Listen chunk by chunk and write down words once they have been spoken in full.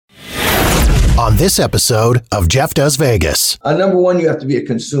on this episode of Jeff Does Vegas. Number one, you have to be a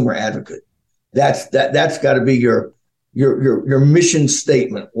consumer advocate. That's got to be your mission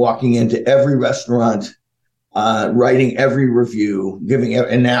statement. Walking into every restaurant, writing every review,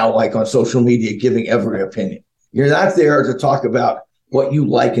 and now like on social media, giving every opinion. You're not there to talk about what you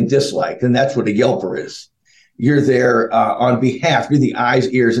like and dislike, and that's what a Yelper is. You're there on behalf. You're the eyes,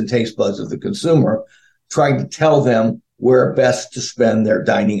 ears, and taste buds of the consumer, trying to tell them where best to spend their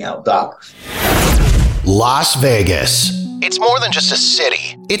dining out dollars. Las Vegas. It's more than just a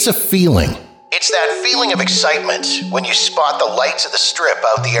city. It's a feeling. It's that feeling of excitement when you spot the lights of the strip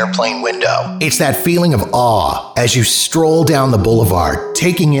out the airplane window. It's that feeling of awe as you stroll down the boulevard,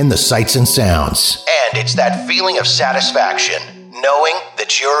 taking in the sights and sounds. And it's that feeling of satisfaction, knowing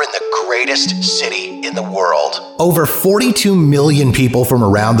that you're in the greatest city in the world. Over 42 million people from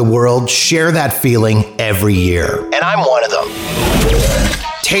around the world share that feeling every year. And I'm one of them.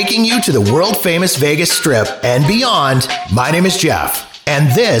 Taking you to the world-famous Vegas Strip and beyond, my name is Jeff,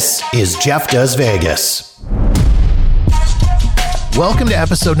 and this is Jeff Does Vegas. Welcome to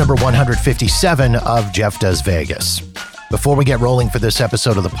episode number 157 of Jeff Does Vegas. Before we get rolling for this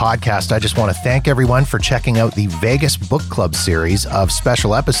episode of the podcast, I just want to thank everyone for checking out the Vegas Book Club series of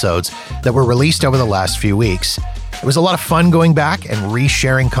special episodes that were released over the last few weeks. It was a lot of fun going back and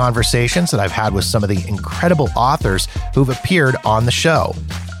re-sharing conversations that I've had with some of the incredible authors who've appeared on the show.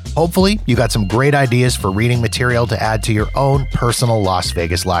 Hopefully, you got some great ideas for reading material to add to your own personal Las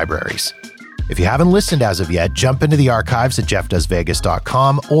Vegas libraries. If you haven't listened as of yet, jump into the archives at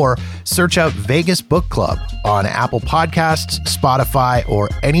jeffdoesvegas.com or search out Vegas Book Club on Apple Podcasts, Spotify, or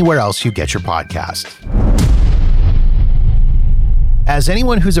anywhere else you get your podcast. As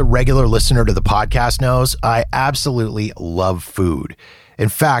anyone who's a regular listener to the podcast knows, I absolutely love food. In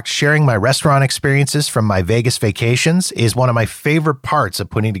fact, sharing my restaurant experiences from my Vegas vacations is one of my favorite parts of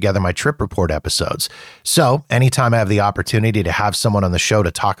putting together my trip report episodes. So anytime I have the opportunity to have someone on the show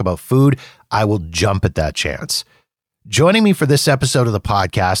to talk about food, I will jump at that chance. Joining me for this episode of the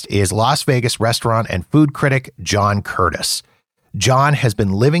podcast is Las Vegas restaurant and food critic John Curtas. John has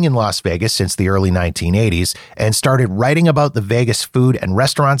been living in Las Vegas since the early 1980s and started writing about the Vegas food and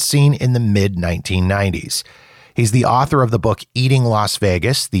restaurant scene in the mid-1990s. He's the author of the book Eating Las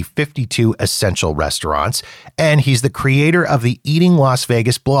Vegas, the 52 Essential Restaurants, and he's the creator of the Eating Las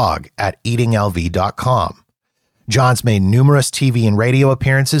Vegas blog at eatinglv.com. John's made numerous TV and radio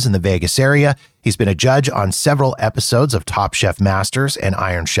appearances in the Vegas area. He's been a judge on several episodes of Top Chef Masters and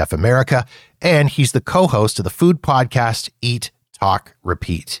Iron Chef America, and he's the co-host of the food podcast Eat, Talk,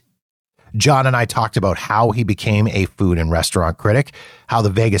 Repeat. John and I talked about how he became a food and restaurant critic, how the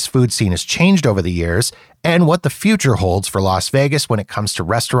Vegas food scene has changed over the years, and what the future holds for Las Vegas when it comes to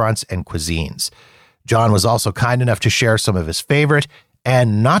restaurants and cuisines. John was also kind enough to share some of his favorite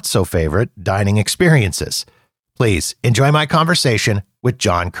and not so favorite dining experiences. Please enjoy my conversation with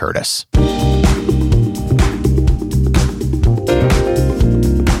John Curtas.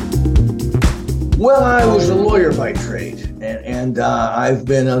 Well, I was a lawyer by trade, and I've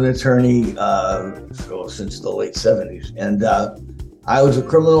been an attorney since the late 70s. And I was a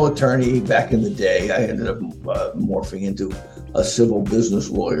criminal attorney back in the day. I ended up morphing into a civil business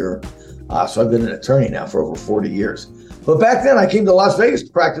lawyer. So I've been an attorney now for over 40 years. But back then, I came to Las Vegas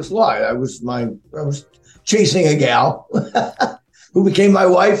to practice law. I was chasing a gal who became my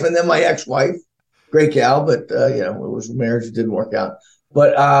wife and then my ex-wife. Great gal, but it was a marriage that didn't work out.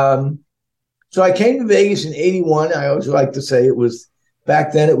 But so I came to Vegas in 81. I always like to say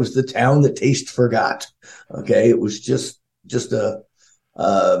back then it was the town that taste forgot. Okay. It was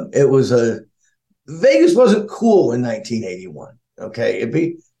Vegas wasn't cool in 1981.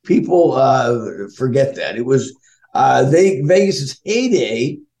 Okay. People forget that. It was, Vegas's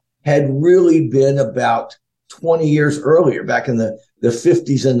heyday had really been about 20 years earlier, back in the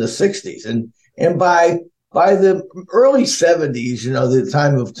 50s and the 60s. And by the early 70s, the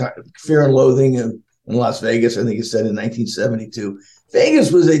time of Fear and Loathing in Las Vegas, I think it said in 1972,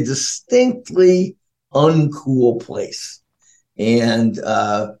 Vegas was a distinctly uncool place. And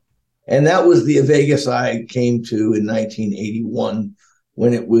that was the Vegas I came to in 1981,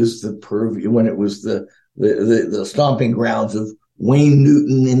 when it was the stomping grounds of Wayne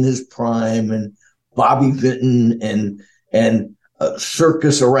Newton in his prime and Bobby Vinton and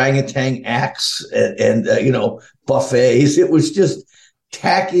circus orangutan acts and buffets. It was just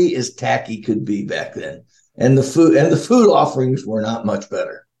tacky as tacky could be back then. And the food offerings were not much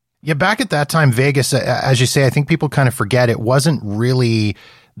better. Yeah, back at that time, Vegas, as you say, I think people kind of forget it wasn't really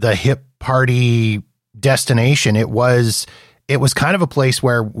the hip party destination. It was kind of a place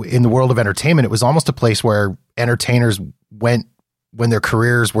where, in the world of entertainment, it was almost a place where entertainers went when their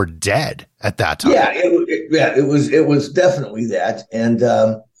careers were dead at that time. Yeah, it was definitely that, and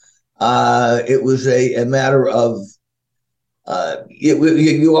it was a matter of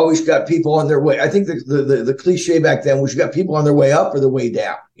you always got people on their way. I think the cliche back then was you got people on their way up or their way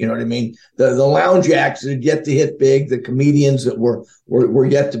down. You know what I mean? The lounge acts that had yet to hit big, the comedians that were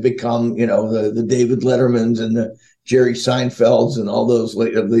yet to become, the David Lettermans and the Jerry Seinfelds and all those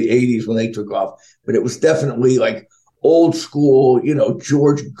late of the 80s when they took off. But it was definitely like old school,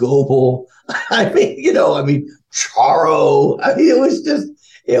 George Gobel. I mean, Charo. I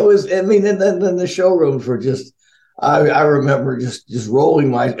mean, and then the showrooms were just, I remember just rolling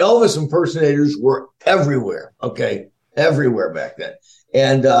my Elvis impersonators were everywhere. Okay. Everywhere back then.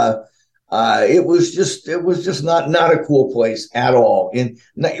 And, it was just not a cool place at all. And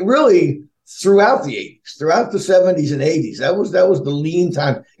really throughout the 80s, throughout the 70s and 80s, that was the lean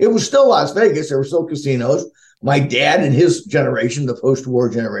time. It was still Las Vegas. There were still casinos. My dad and his generation, the post-war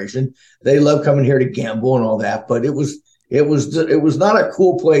generation, they loved coming here to gamble and all that. But it was not a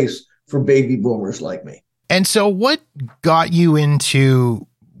cool place for baby boomers like me. And so what got you into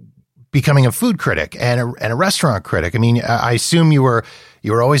becoming a food critic and a restaurant critic? I mean, I assume you were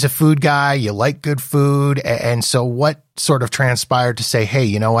always a food guy. You like good food. And so what sort of transpired to say, hey,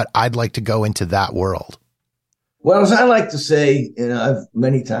 you know what? I'd like to go into that world. Well, as I like to say,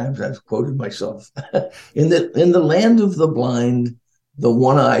 many times I've quoted myself, in the land of the blind, the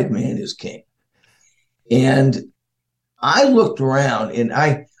one-eyed man is king. And I looked around, and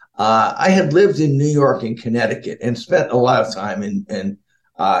I had lived in New York and Connecticut and spent a lot of time in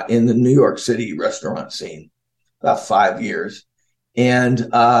the New York City restaurant scene, about 5 years. And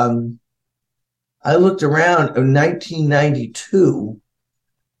I looked around in 1992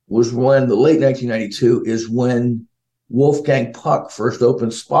 was when the late 1992 is when Wolfgang Puck first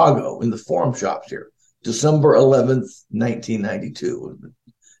opened Spago in the Forum Shops here. December 11th, 1992 was the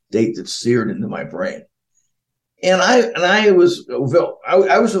date that's seared into my brain. And I was a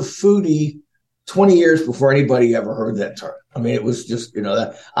foodie 20 years before anybody ever heard that term. I mean, it was just,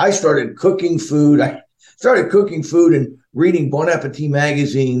 that I started cooking food. I started cooking food and reading Bon Appetit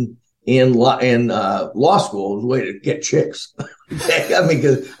magazine in law school as a way to get chicks. I mean,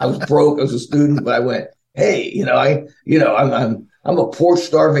 because I was broke as a student, but I went, hey, I'm a poor,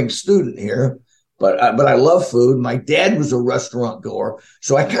 starving student here, but I love food. My dad was a restaurant goer,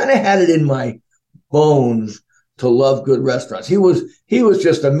 so I kind of had it in my bones to love good restaurants. He was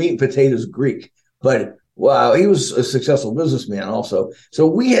just a meat and potatoes Greek, but wow, he was a successful businessman also. So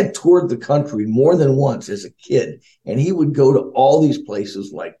we had toured the country more than once as a kid, and he would go to all these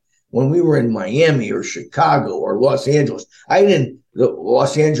places like when we were in Miami or Chicago or Los Angeles. I didn't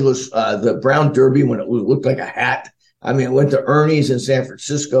Los Angeles, the Brown Derby when it looked like a hat. I mean, I went to Ernie's in San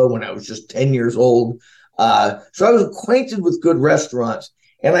Francisco when I was just 10 years old. So I was acquainted with good restaurants.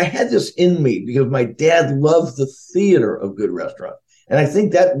 And I had this in me because my dad loved the theater of good restaurants. And I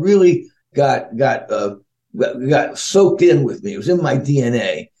think that really got soaked in with me. It was in my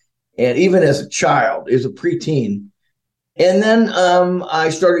DNA. And even as a child, as a preteen. And then I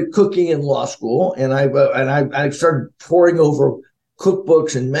started cooking in law school, and I started poring over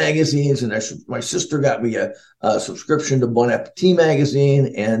cookbooks and magazines. And my sister got me a subscription to Bon Appetit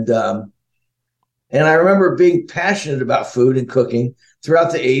magazine, and I remember being passionate about food and cooking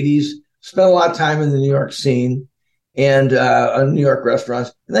throughout the 80s. Spent a lot of time in the New York scene and on New York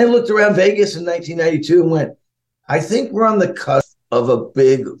restaurants. And I looked around Vegas in 1992 and went, I think we're on the cusp of a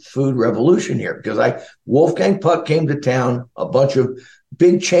big food revolution here, because Wolfgang Puck came to town, a bunch of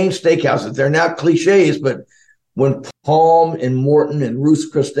big chain steakhouses. They're now cliches, but when Palm and Morton and Ruth's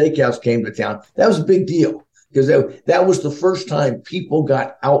Chris Steakhouse came to town, that was a big deal, because that was the first time people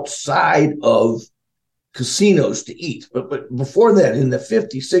got outside of casinos to eat. But before that, in the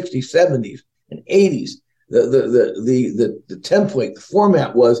 50s, 60s, 70s, and 80s, the template, the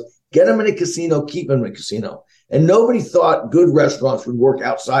format was get them in a casino, keep them in a casino. And nobody thought good restaurants would work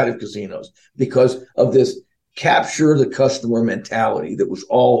outside of casinos because of this capture the customer mentality that was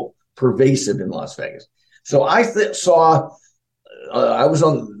all pervasive in Las Vegas. So I saw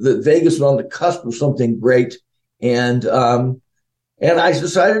Vegas was on the cusp of something great, and I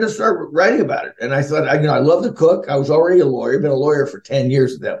decided to start writing about it. And I thought, I love to cook. I was already a lawyer, been a lawyer for 10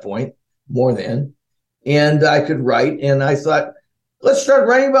 years at that point, more than, and I could write. And I thought, let's start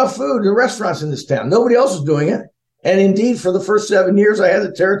writing about food and restaurants in this town. Nobody else is doing it. And indeed, for the first 7 years, I had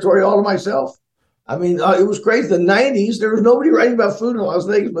the territory all to myself. I mean, it was great. The 90s, there was nobody writing about food in Las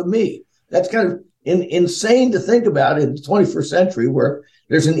Vegas but me. That's kind of insane to think about in the 21st century, where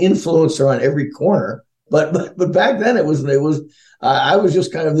there's an influencer on every corner. But back then, I was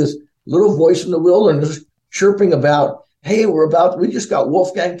just kind of this little voice in the wilderness chirping about Hey, we just got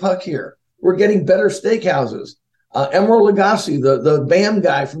Wolfgang Puck here. We're getting better steakhouses. Emeril Lagasse, the BAM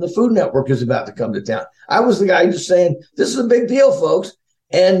guy from the Food Network, is about to come to town. I was the guy just saying, this is a big deal, folks.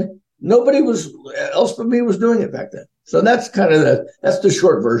 And nobody else but me was doing it back then. So that's kind of that's the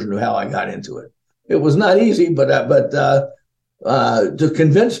short version of how I got into it. It was not easy, but to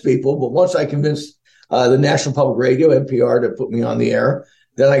convince people. But once I convinced the National Public Radio, NPR, to put me on the air,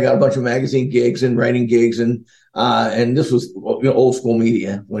 then I got a bunch of magazine gigs and writing gigs, and this was old school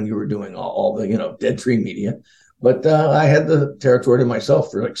media when you were doing all the dead tree media. But I had the territory to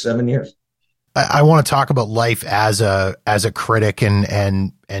myself for like 7 years. I want to talk about life as a critic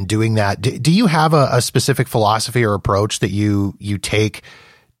and doing that. Do you have a specific philosophy or approach that you take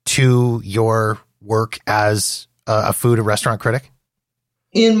to your work as a food and restaurant critic?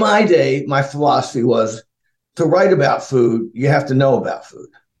 In my day, my philosophy was to write about food, you have to know about food.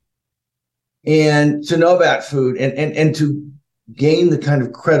 And to know about food and to gain the kind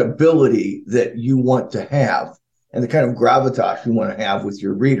of credibility that you want to have and the kind of gravitas you want to have with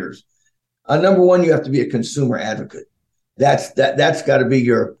your readers. Number one, you have to be a consumer advocate. That's got to be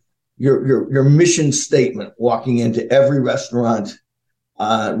your mission statement, walking into every restaurant,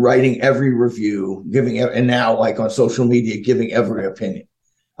 writing every review, and now like on social media, giving every opinion.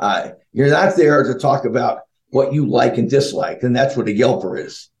 You're not there to talk about what you like and dislike, and that's what a Yelper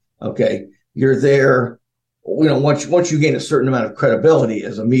is. Okay, you're there. Once you gain a certain amount of credibility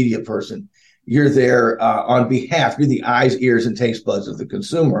as a media person, you're there on behalf. You're the eyes, ears, and taste buds of the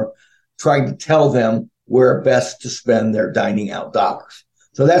consumer, trying to tell them where best to spend their dining out dollars.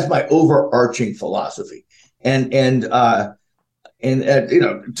 So that's my overarching philosophy. And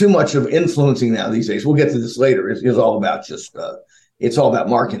too much of influencing now these days, we'll get to this later, is all about just, it's all about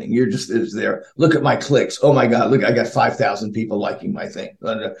marketing. You're just there. Look at my clicks. Oh my God, look, I got 5,000 people liking my thing.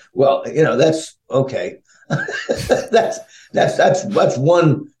 Well, that's okay. that's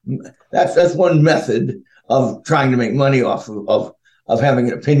one method of trying to make money off of having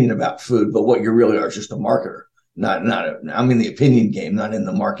an opinion about food, but what you really are is just a marketer. I'm in the opinion game, not in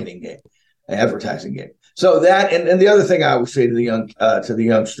the marketing game, advertising game. So that, and the other thing I would say to the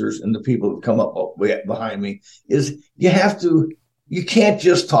youngsters and the people who come up behind me is you can't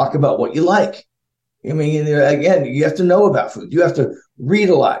just talk about what you like. I mean, again, you have to know about food. You have to read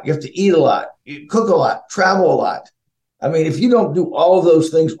a lot. You have to eat a lot, you cook a lot, travel a lot. I mean, if you don't do all of those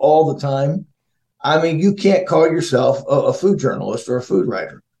things all the time, I mean, you can't call yourself a food journalist or a food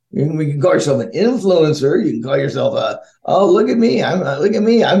writer. You can call yourself an influencer. You can call yourself look at me. I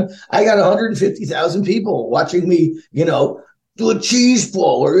got 150,000 people watching me, do a cheese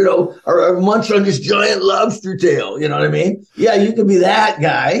pull or munch on this giant lobster tail. You know what I mean? Yeah, you can be that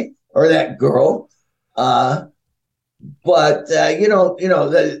guy or that girl. But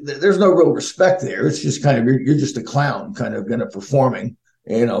there's no real respect there. It's just kind of, you're just a clown kind of performing,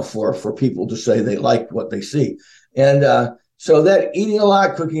 for people to say they like what they see. And, so that eating a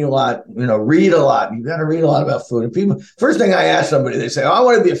lot, cooking a lot, read a lot. You got to read a lot about food. And people, first thing I ask somebody, they say, I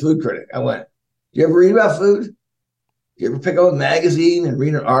want to be a food critic. I went, do you ever read about food? Do you ever pick up a magazine and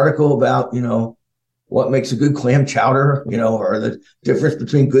read an article about, what makes a good clam chowder, or the difference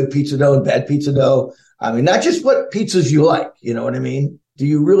between good pizza dough and bad pizza dough? I mean, not just what pizzas you like, you know what I mean? Do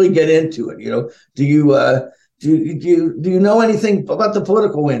you really get into it? Do you know anything about the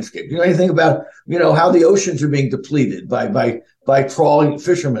political landscape? Do you know anything about, how the oceans are being depleted by trawling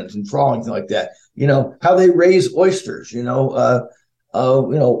fishermen and trawling, things like that? How they raise oysters,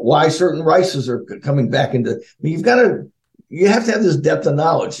 why certain rices are coming back into, you have to have this depth of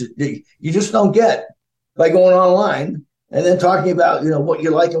knowledge you just don't get by going online and then talking about, what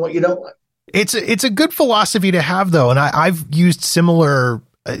you like and what you don't like. It's a good philosophy to have, though. And I've used similar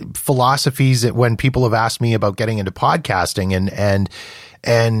philosophies that when people have asked me about getting into podcasting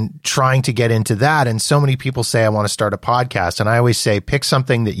and trying to get into that. And so many people say, I want to start a podcast. And I always say, pick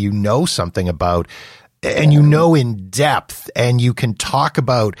something that you know something about and in depth, and you can talk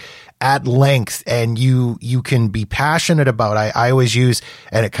about at length, and you can be passionate about. I always use,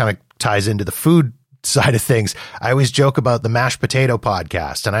 and it kind of ties into the food side of things, I always joke about the mashed potato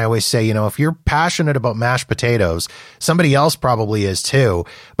podcast. And I always say, if you're passionate about mashed potatoes, somebody else probably is too,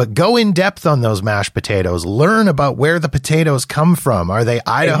 but go in depth on those mashed potatoes, learn about where the potatoes come from. Are they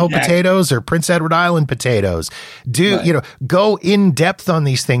Idaho potatoes or Prince Edward Island potatoes? Go in depth on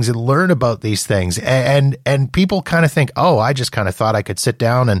these things and learn about these things. And people kind of think, I just kind of thought I could sit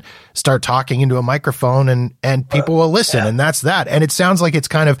down and start talking into a microphone and people will listen. And that's that. And it sounds like it's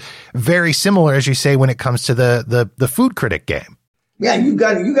kind of very similar, as you say, when it comes to the food critic game. Yeah, you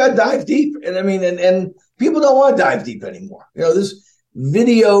got to dive deep. And I mean, and people don't want to dive deep anymore. This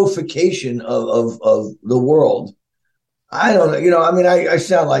videofication of the world I don't know. I mean, I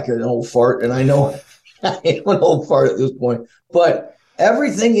sound like an old fart, and I know I am an old fart at this point. But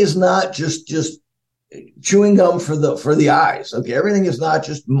everything is not just chewing gum for the eyes. Okay, everything is not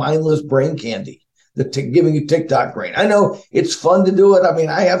just mindless brain candy. Giving you TikTok brain. I know it's fun to do it. I mean,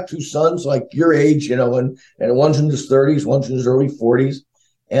 I have two sons like your age, and one's in his 30s, one's in his early 40s,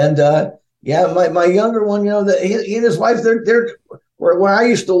 and yeah, my younger one, he and his wife, they're where I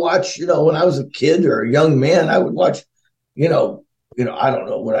used to watch, when I was a kid or a young man, I would watch, I don't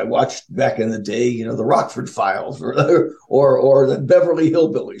know what I watched back in the day, the Rockford Files or the Beverly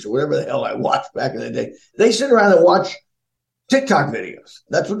Hillbillies or whatever the hell I watched back in the day. They sit around and watch TikTok videos.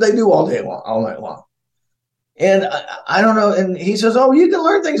 That's what they do all day long, all night long. And I don't know. And he says, "Oh, you can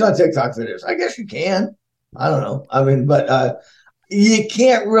learn things on TikTok videos." I guess you can. I don't know. I mean, but you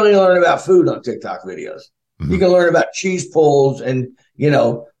can't really learn about food on TikTok videos. Mm-hmm. You can learn about cheese pulls and,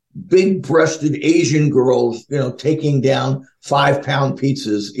 big-breasted Asian girls, taking down 5-pound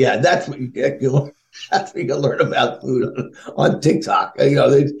pizzas. Yeah, that's what you learn. That's what you can learn about food on TikTok.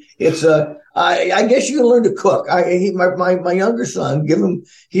 It's I guess you can learn to cook. My younger son,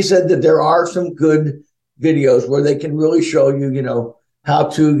 he said that there are some good videos where they can really show you, how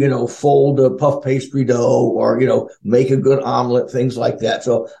to, fold a puff pastry dough or, make a good omelet, things like that.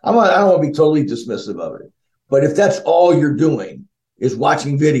 So I don't want to be totally dismissive of it. But if that's all you're doing is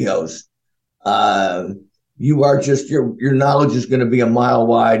watching videos, you are just, your knowledge is going to be a mile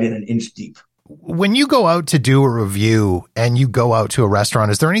wide and an inch deep. When you go out to do a review and you go out to a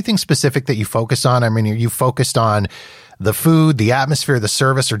restaurant, is there anything specific that you focus on? I mean, are you focused on the food, the atmosphere, the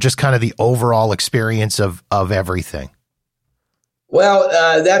service, or just kind of the overall experience of everything? Well,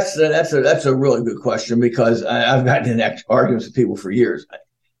 that's a really good question because I've gotten in arguments with people for years.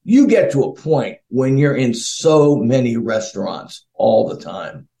 You get to a point when you're in so many restaurants all the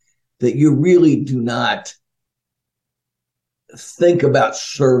time that you really do not think about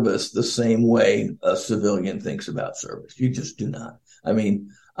service the same way a civilian thinks about service. You just do not. I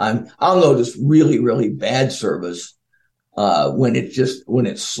mean, I'll notice really, really bad service when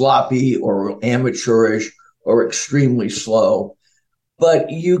it's sloppy or amateurish or extremely slow.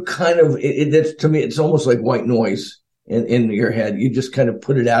 But you kind of, to me, it's almost like white noise in your head. You just kind of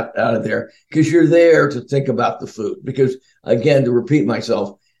put it out of there because you're there to think about the food. Because again, to repeat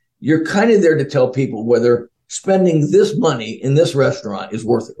myself, you're kind of there to tell people whether spending this money in this restaurant is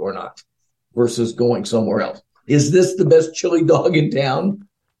worth it or not versus going somewhere else. Is this the best chili dog in town?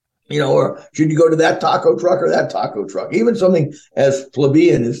 Or should you go to that taco truck or that taco truck? Even something as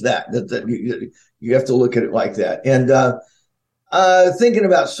plebeian as that you have to look at it like that. And thinking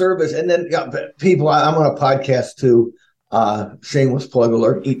about service, and then people, I'm on a podcast too, shameless plug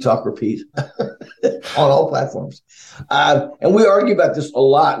alert, Eat, Talk, Repeat, on all platforms. And we argue about this a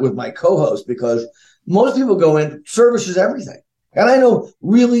lot with my co-host because most people go in, service is everything. And I know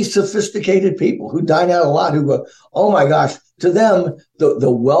really sophisticated people who dine out a lot who go, oh my gosh, to them,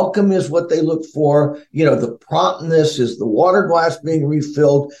 the welcome is what they look for. The promptness is the water glass being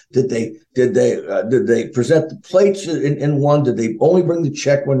refilled. Did they present the plates in one? Did they only bring the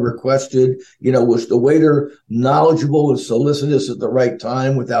check when requested? Was the waiter knowledgeable and solicitous at the right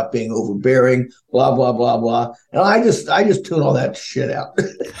time without being overbearing? Blah, blah, blah, blah. And I just tune all that shit out.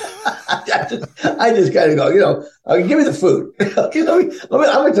 I just kind of go, give me the food. I'm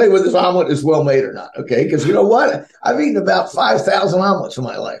going to tell you whether this omelet is well made or not. Okay. Because you know what? I've eaten about 5,000 omelets in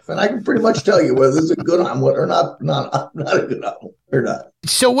my life, and I can pretty much tell you whether it's a good omelet or not a good omelet or not.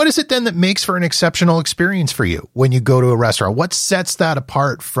 So what is it then that makes for an exceptional experience for you when you go to a restaurant? What sets that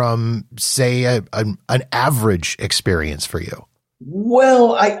apart from, say, an average experience for you?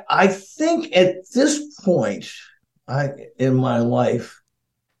 Well, I think at this point in my life,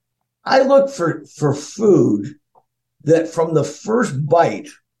 I look for food that from the first bite,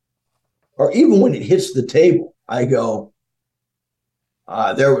 or even when it hits the table, I go,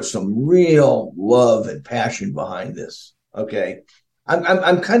 there was some real love and passion behind this. Okay.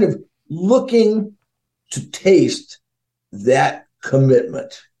 I'm kind of looking to taste that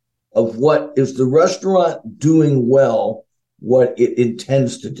commitment of what is the restaurant doing well, what it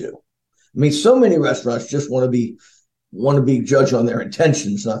intends to do. I mean, so many restaurants just want to be judged on their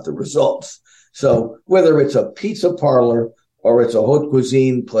intentions, not the results. So whether it's a pizza parlor or it's a haute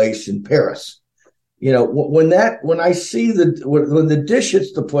cuisine place in Paris, when I see when the dish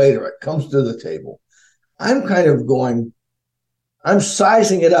hits the plate or it comes to the table, I'm kind of going, I'm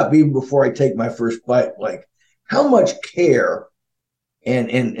sizing it up even before I take my first bite. Like, how much care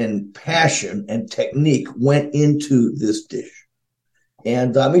and passion and technique went into this dish?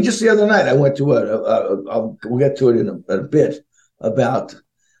 And I mean, just the other night, I went to we'll get to it in a bit about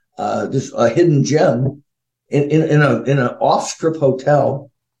a hidden gem in an off-strip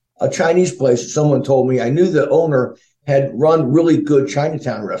hotel, a Chinese place. Someone told me, I knew the owner had run really good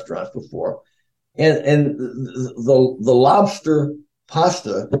Chinatown restaurants before, and the lobster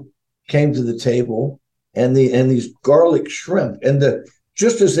pasta came to the table, and these garlic shrimp, and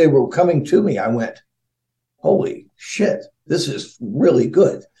just as they were coming to me, I went, holy shit, this is really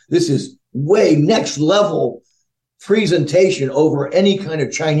good. This is way next level presentation over any kind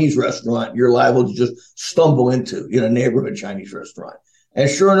of Chinese restaurant you're liable to just stumble into in a neighborhood Chinese restaurant. And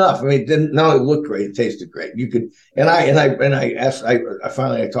sure enough, I mean, it didn't not only look great, it tasted great. You could, and I asked, I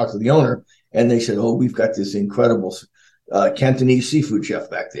finally talked to the owner, and they said, "Oh, we've got this incredible Cantonese seafood chef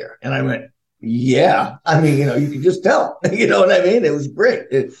back there." And I went, "Yeah, I mean, you could just tell, you know what I mean? It was great."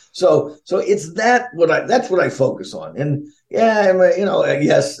 So it's that's what I focus on. And yeah,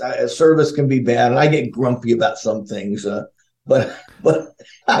 yes, service can be bad, and I get grumpy about some things, but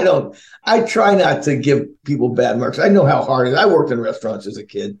I try not to give people bad marks. I know how hard it is. I worked in restaurants as a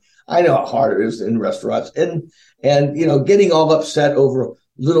kid. I know how hard it is in restaurants, and getting all upset over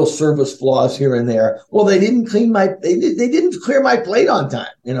little service flaws here and there. Well, they didn't they didn't clear my plate on time.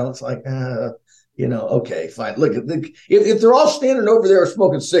 It's like, okay, fine. Look, if they're all standing over there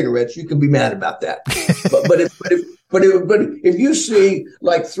smoking cigarettes, you can be mad about that. But if you see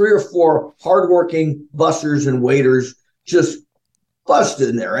like 3 or 4 hardworking bussers and waiters just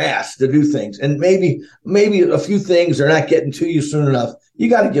busting their ass to do things, and maybe a few things they're not getting to you soon enough, you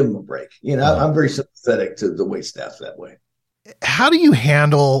got to give them a break. I'm very sympathetic to the wait staff that way. How do you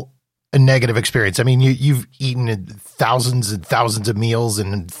handle a negative experience? I mean, you've eaten in thousands and thousands of meals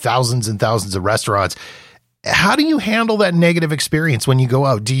and thousands of restaurants. How do you handle that negative experience when you go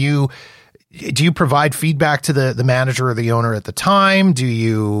out? Do you provide feedback to the manager or the owner at the time? Do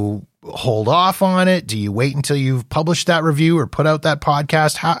you hold off on it? Do you wait until you've published that review or put out that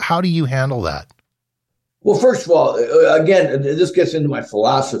podcast? How do you handle that? Well, first of all, again, this gets into my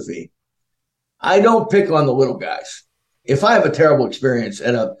philosophy. I don't pick on the little guys. If I have a terrible experience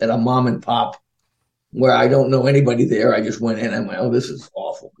at a mom and pop where I don't know anybody there, I just went in and I'm like, oh, this is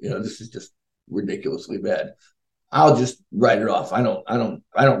awful. This is just ridiculously bad. I'll just write it off. I don't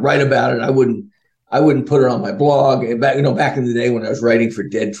write about it. I wouldn't put it on my blog. And back in the day when I was writing for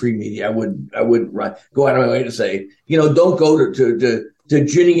Dead Tree Media, I wouldn't go out of my way to say, don't go to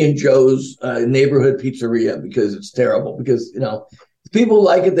Ginny and Joe's neighborhood pizzeria because it's terrible. Because if people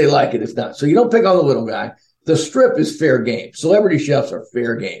like it, they like it. If not, so you don't pick on the little guy. The Strip is fair game. Celebrity chefs are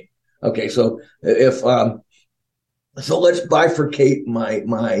fair game. Okay, so so let's bifurcate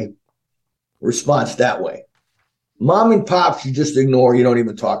my response that way. Mom and pops, you just ignore. You don't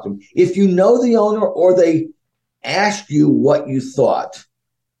even talk to them. If you know the owner or they ask you what you thought,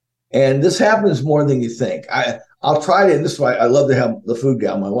 and this happens more than you think. I'll try to, and this is why I love to have the food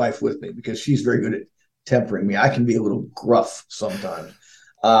gal, my wife, with me, because she's very good at tempering me. I can be a little gruff sometimes.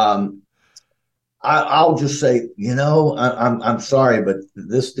 I'll just say, I'm sorry, but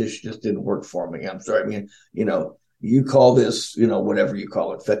this dish just didn't work for me. I'm sorry. I mean, you call this, whatever you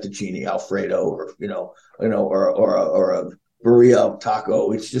call it, fettuccine Alfredo, or a burrito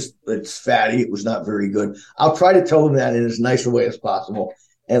taco. It's fatty. It was not very good. I'll try to tell them that in as nice a way as possible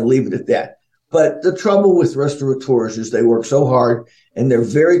and leave it at that. But the trouble with restaurateurs is they work so hard and they're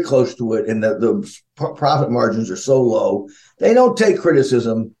very close to it, and the profit margins are so low. They don't take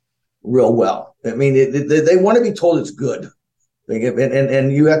criticism real well. I mean, they want to be told it's good.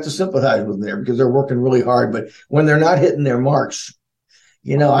 And you have to sympathize with them there because they're working really hard. But when they're not hitting their marks,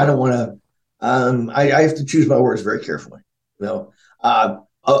 I don't want to. I have to choose my words very carefully. So I've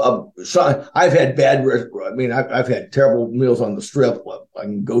had I've had terrible meals on the Strip. I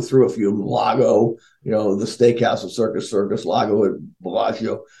can go through a few of them. Lago, the steakhouse at Circus, Lago at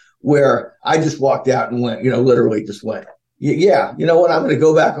Bellagio, where I just walked out and went, literally just went, yeah, you know what? I'm going to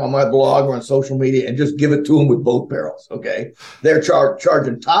go back on my blog or on social media and just give it to them with both barrels. Okay, they're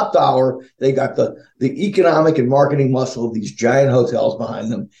charging top dollar. They got the economic and marketing muscle of these giant hotels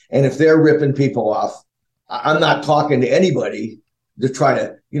behind them, and if they're ripping people off, I'm not talking to anybody to try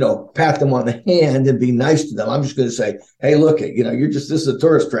to pat them on the hand and be nice to them. I'm just going to say, hey, look, this is a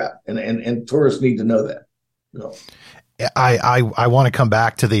tourist trap, and tourists need to know that. I want to come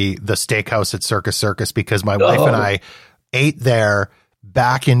back to the steakhouse at Circus because my wife and I ate there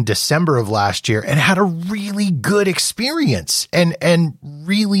back in December of last year and had a really good experience and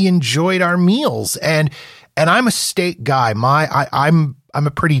really enjoyed our meals. And I'm a steak guy. I'm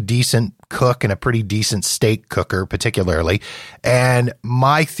a pretty decent cook and a pretty decent steak cooker, particularly. And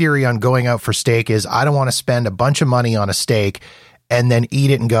my theory on going out for steak is I don't want to spend a bunch of money on a steak and then eat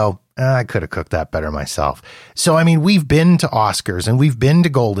it and go, I could have cooked that better myself. So, I mean, we've been to Oscars and we've been to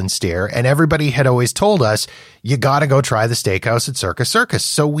Golden Steer, and everybody had always told us, you got to go try the steakhouse at Circus Circus.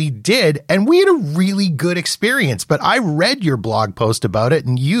 So we did, and we had a really good experience. But I read your blog post about it,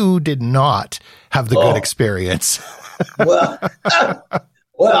 and you did not have the good experience. well,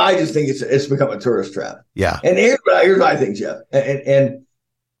 well, I just think it's become a tourist trap. Yeah. And here's what I think, Jeff. And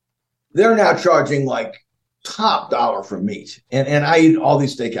they're now charging like top dollar for meat. And I eat all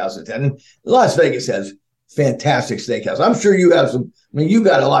these steakhouses. And Las Vegas has fantastic steakhouse. I'm sure you have some. I mean, you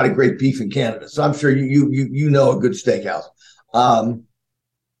got a lot of great beef in Canada, so I'm sure you know a good steakhouse.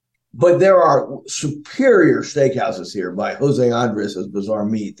 But there are superior steakhouses here by Jose Andres' Bizarre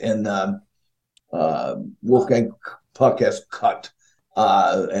Meat, and Wolfgang Puck has Cut,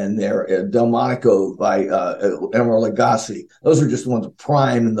 and there Delmonico by Emeril Lagasse. Those are just the ones.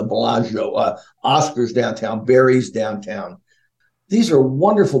 Prime and the Bellagio, Oscars downtown, Barry's downtown. These are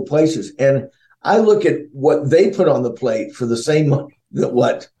wonderful places, and I look at what they put on the plate for the same money that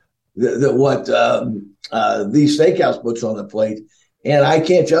what these steakhouse puts on the plate, and I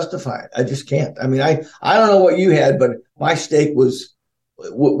can't justify it. I just can't. I mean, I don't know what you had, but my steak was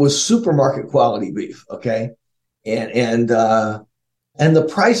supermarket quality beef. Okay, and the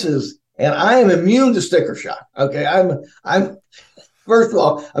prices, and I am immune to sticker shock. Okay, I'm first of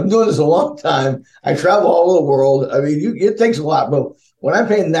all, I'm doing this a long time. I travel all over the world. I mean, it takes a lot, but when I'm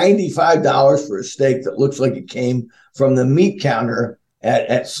paying $95 for a steak that looks like it came from the meat counter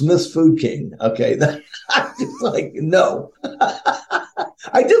at Smith's Food King, okay, I'm just like, no.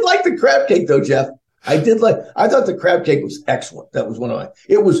 I did like the crab cake though, Jeff. I thought the crab cake was excellent. That was one of my.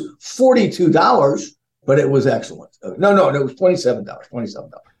 It was $42, but it was excellent. No, it was $27.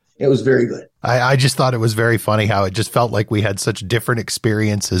 It was very good. I just thought it was very funny how it just felt like we had such different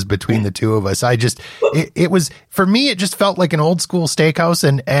experiences between the two of us. It was, for me, it just felt like an old school steakhouse.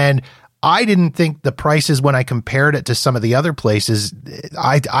 And I didn't think the prices, when I compared it to some of the other places,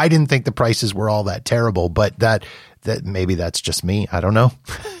 I didn't think the prices were all that terrible, but that maybe that's just me. I don't know.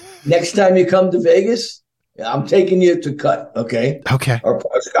 Next time you come to Vegas, I'm taking you to Cut. Okay. Okay. Or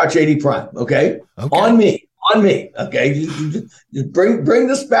Scotch 80 Prime. Okay. On me. Okay. You bring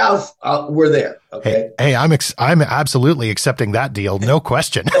the spouse. We're there. Okay. Hey, I'm absolutely accepting that deal. No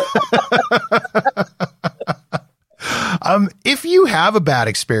question. If you have a bad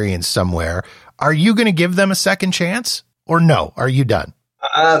experience somewhere, are you going to give them a second chance, or no? Are you done?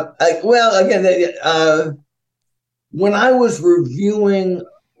 Well, again, when I was reviewing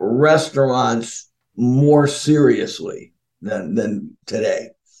restaurants more seriously than today,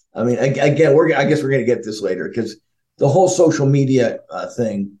 I mean, again, I guess we're going to get this later, because the whole social media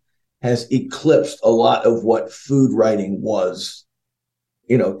thing has eclipsed a lot of what food writing was,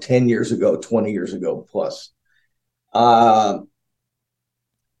 10 years ago, 20 years ago plus.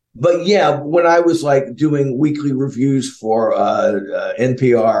 But yeah, when I was like doing weekly reviews for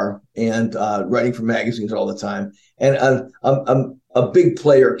NPR and writing for magazines all the time, and a big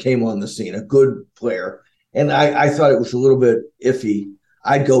player came on the scene, a good player, and I thought it was a little bit iffy,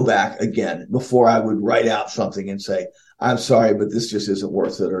 I'd go back again before I would write out something and say, I'm sorry, but this just isn't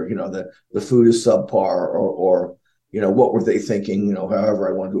worth it, or the food is subpar, or what were they thinking, however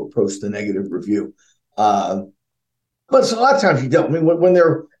I wanted to approach the negative review. But a lot of times you don't. I mean,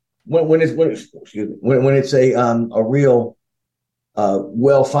 when it's a real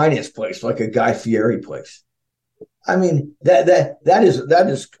well-financed place, like a Guy Fieri place, I mean that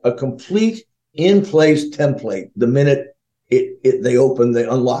is a complete in-place template. The minute they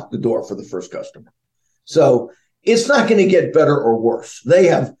unlock the door for the first customer. So it's not going to get better or worse. They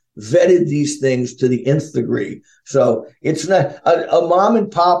have vetted these things to the nth degree. So it's not a mom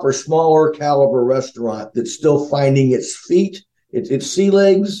and pop or smaller caliber restaurant that's still finding its feet, its sea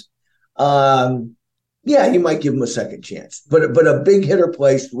legs. Yeah, you might give them a second chance, but a big hitter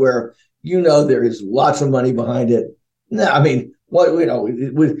place where, there is lots of money behind it. No, I mean,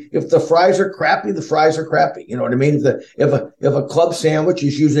 if the fries are crappy, the fries are crappy. You know what I mean? If a club sandwich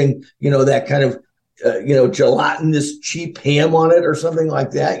is using, that kind of, gelatinous cheap ham on it or something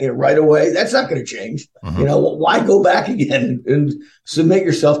like that, right away, that's not going to change. Mm-hmm. Why go back again and submit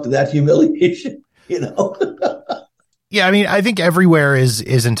yourself to that humiliation? Yeah, I mean, I think everywhere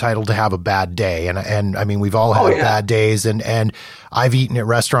is entitled to have a bad day, and I mean, we've all had bad days, and I've eaten at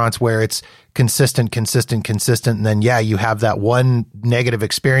restaurants where it's consistent, and then you have that one negative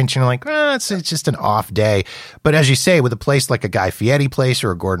experience, and you're like, it's just an off day. But as you say, with a place like a Guy Fieri place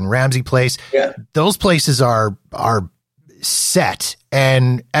or a Gordon Ramsay place, those places are set,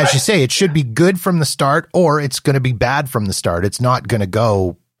 and as you say, it should be good from the start, or it's going to be bad from the start. It's not going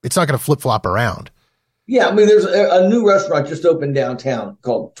to flip flop around. Yeah, I mean, there's a new restaurant just opened downtown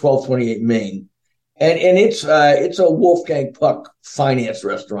called 1228 Main, and it's a Wolfgang Puck finance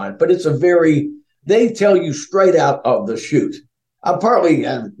restaurant, but it's a very they tell you straight out of the chute. Partly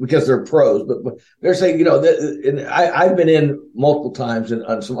because they're pros, but they're saying, and I've been in multiple times,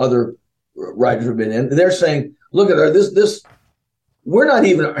 and some other writers have been in. They're saying, look at this. We're not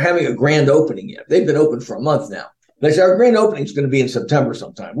even having a grand opening yet. They've been open for a month now. They say our grand opening is going to be in September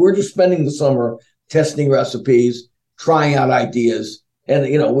sometime. We're just spending the summer testing recipes, trying out ideas. And,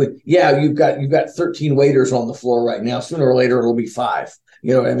 you've got 13 waiters on the floor right now. Sooner or later, it'll be 5,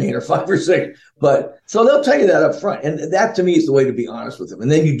 you know what I mean? Or 5 or 6. But so they'll tell you that up front. And that to me is the way to be honest with them. And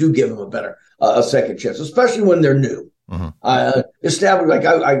then you do give them a second chance, especially when they're new. Mm-hmm. Established, like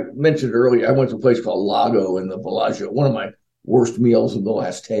I mentioned earlier, I went to a place called Lago in the Bellagio, one of my worst meals in the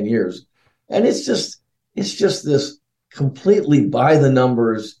last 10 years. And it's just this completely by the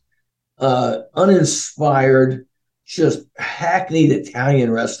numbers, uninspired, just hackneyed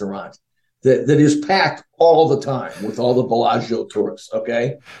Italian restaurant that is packed all the time with all the Bellagio tourists.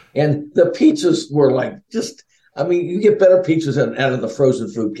 Okay. And the pizzas were like, you get better pizzas out of the frozen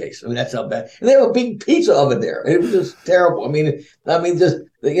food case. I mean, that's how bad. And they have a big pizza oven there. It was just terrible.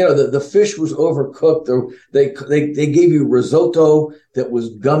 The fish was overcooked. They gave you risotto that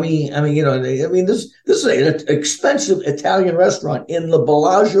was gummy. This is an expensive Italian restaurant in the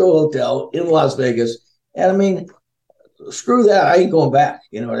Bellagio Hotel in Las Vegas. And screw that. I ain't going back.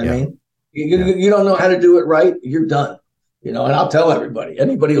 You know what I mean? You don't know how to do it right. You're done. And I'll tell everybody.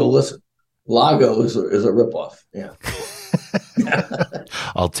 Anybody will listen. Lago is a ripoff. Yeah.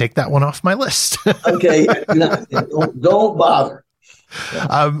 I'll take that one off my list. Okay. Don't bother.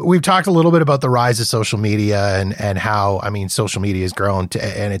 We've talked a little bit about the rise of social media and how, social media has grown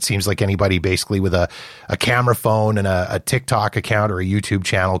and it seems like anybody basically with a camera phone and a TikTok account or a YouTube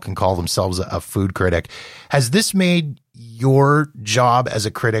channel can call themselves a food critic. Has this made your job as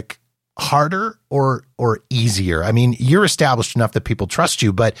a critic harder or easier? You're established enough that people trust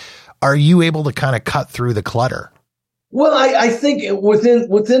you, but are you able to kind of cut through the clutter? Well, I think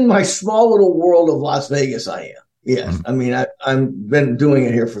within my small little world of Las Vegas, I am. Yes. Mm-hmm. I've been doing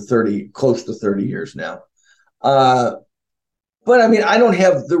it here for close to 30 years now. But I don't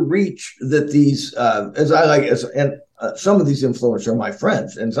have the reach that these, some of these influencers are my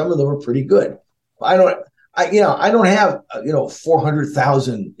friends and some of them are pretty good. I don't have,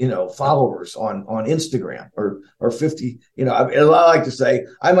 400,000, followers on Instagram or 50, I like to say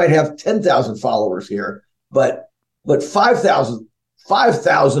I might have 10,000 followers here, but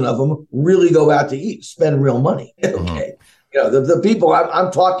 5,000 of them really go out to eat, spend real money. Okay. The people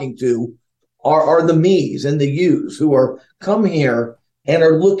I'm talking to are the me's and the you's who are come here and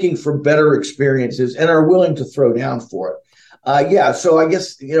are looking for better experiences and are willing to throw down for it. So I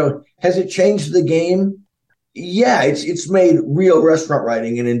guess, has it changed the game? Yeah, it's made real restaurant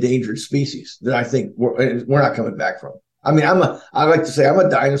writing an endangered species that I think we're not coming back from. I like to say I'm a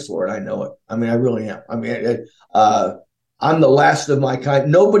dinosaur and I know it. I really am. I'm the last of my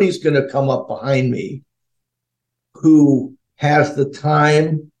kind. Nobody's going to come up behind me who has the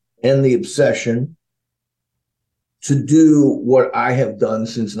time and the obsession to do what I have done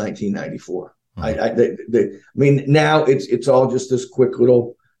since 1994. Mm-hmm. Now it's all just this quick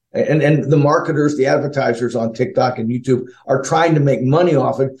little. And the marketers, the advertisers on TikTok and YouTube are trying to make money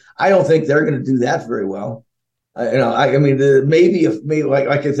off it. I don't think they're going to do that very well. Maybe like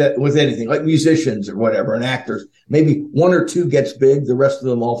I said, with anything, like musicians or whatever, and actors, maybe one or two gets big, the rest of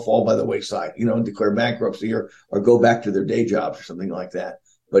them all fall by the wayside, and declare bankruptcy or go back to their day jobs or something like that.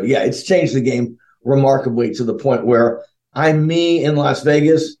 But yeah, it's changed the game remarkably to the point where I'm me in Las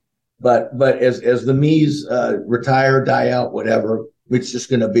Vegas, but as the me's retire, die out, whatever. It's just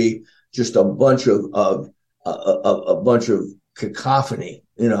going to be just a bunch of cacophony,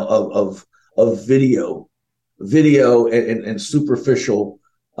 of video and superficial,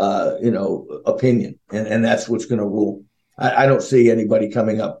 opinion, and that's what's going to rule. I don't see anybody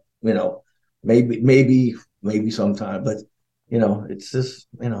coming up, maybe sometime, but it's just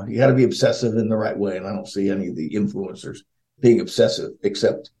you got to be obsessive in the right way, and I don't see any of the influencers being obsessive.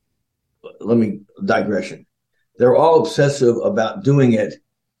 Except, let me digression. They're all obsessive about doing it,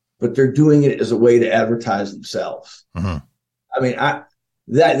 but they're doing it as a way to advertise themselves. Mm-hmm.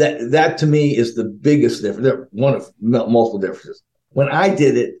 That to me is the biggest difference. They're one of multiple differences. When I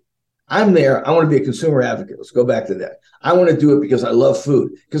did it, I'm there. I want to be a consumer advocate. Let's go back to that. I want to do it because I love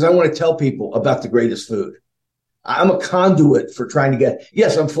food, because I want to tell people about the greatest food. I'm a conduit for trying to get,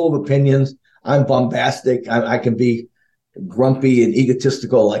 yes, I'm full of opinions. I'm bombastic. I can be grumpy and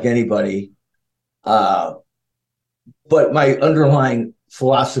egotistical like anybody. But my underlying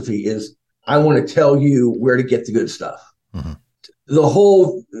philosophy is I want to tell you where to get the good stuff. Mm-hmm. The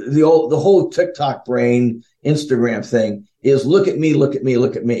whole TikTok brain, Instagram thing is look at me, look at me,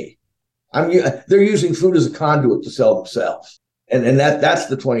 look at me. They're using food as a conduit to sell themselves. And that's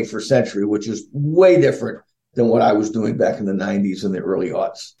the 21st century, which is way different than what I was doing back in the 90s and the early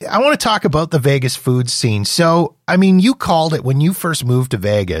aughts. I want to talk about the Vegas food scene. So, I mean, you called it when you first moved to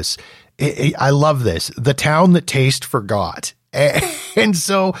Vegas. I love this, the town that taste forgot. And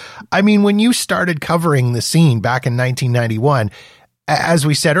so, I mean, when you started covering the scene back in 1991, as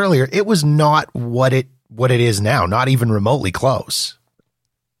we said earlier, it was not what it is now, not even remotely close.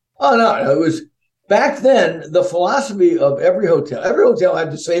 Oh, no, it was back then. The philosophy of every hotel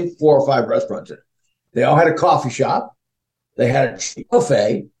had the same 4 or 5 restaurants in it. They all had a coffee shop. They had a cheap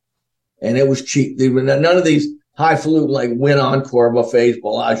buffet, and it was cheap. None of these highfalutin like Wynn Encore buffets,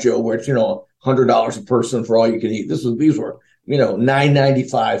 Bellagio, where it's $100 a person for all you can eat. These were $9.95,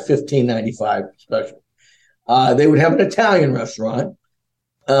 $15.95 special. They would have an Italian restaurant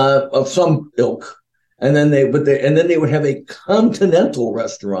of some ilk, and then they would have a continental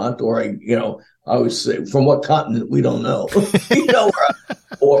restaurant, or I would say from what continent we don't know,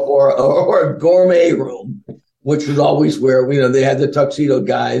 or a gourmet room, which was always where they had the tuxedo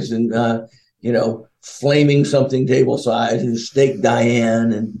guys and flaming something table size and steak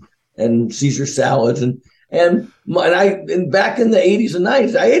Diane and Caesar salads and back in the 80s and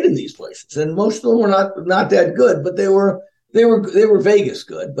 90s I ate in these places, and most of them were not that good, but they were Vegas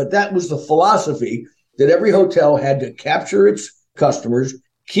good. But that was the philosophy, that every hotel had to capture its customers,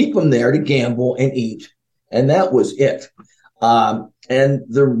 keep them there to gamble and eat, and that was it. And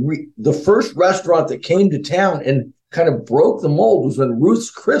the first restaurant that came to town and kind of broke the mold was when Ruth's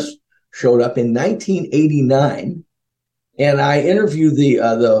Chris showed up in 1989. And I interviewed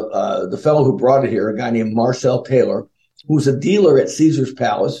the fellow who brought it here, a guy named Marcel Taylor, who was a dealer at Caesar's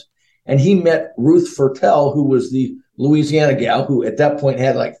Palace. And he met Ruth Fertel, who was the Louisiana gal who at that point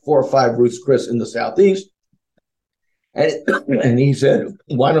had like 4 or 5 Ruth's Chris in the Southeast. And he said,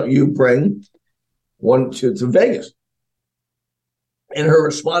 why don't you bring one to Vegas? And her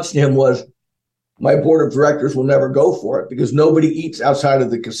response to him was, my board of directors will never go for it because nobody eats outside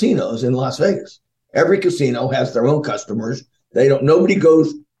of the casinos in Las Vegas. Every casino has their own customers. Nobody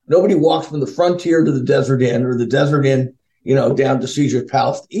walks from the Frontier to the Desert Inn, or the Desert Inn, down to Caesar's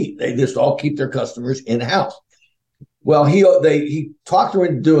Palace to eat. They just all keep their customers in-house. Well, he talked her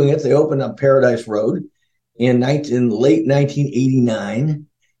into doing it. They opened up Paradise Road in late 1989.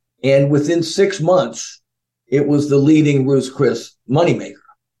 And within 6 months, it was the leading Ruth's Chris moneymaker.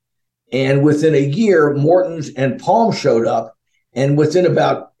 And within a year, Morton's and Palm showed up. And within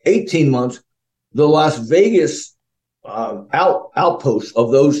about 18 months, the Las Vegas outposts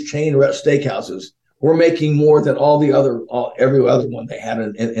of those chain steakhouses were making more than every other one they had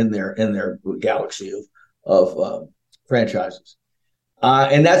in their galaxy of franchises.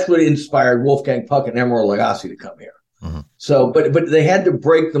 And that's what inspired Wolfgang Puck and Emeril Lagasse to come here. Mm-hmm. So, but they had to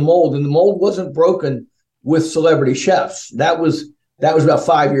break the mold, and the mold wasn't broken with celebrity chefs. That was about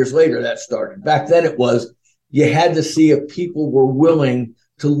 5 years later that started. Back then it was, you had to see if people were willing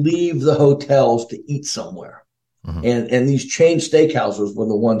to leave the hotels to eat somewhere. Mm-hmm. And these chain steakhouses were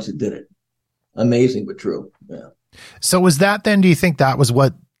the ones that did it. Amazing, but true. Yeah. So was that then, do you think that was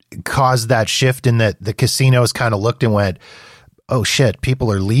what caused that shift, in that the casinos kind of looked and went, oh shit,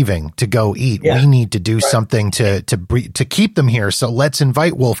 people are leaving to go eat. Yeah. We need to do something to keep them here. So let's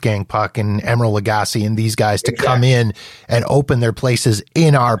invite Wolfgang Puck and Emeril Lagasse and these guys to come in and open their places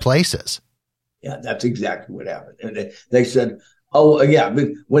in our places. Yeah, that's exactly what happened. And they said, oh yeah, but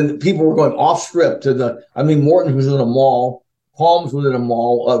when people were going off strip Morton was in a mall, Palms was in a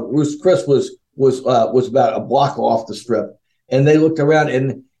mall, Ruth's Chris was about a block off the strip, and they looked around,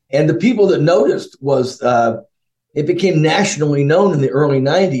 and the people that noticed was it became nationally known in the early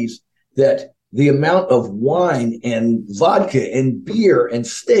 90s that the amount of wine and vodka and beer and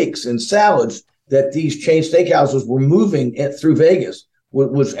steaks and salads that these chain steakhouses were moving through Vegas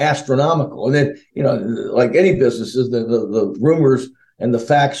was astronomical. And then, like any businesses, the rumors and the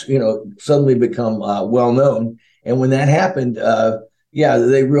facts, suddenly become well known. And when that happened,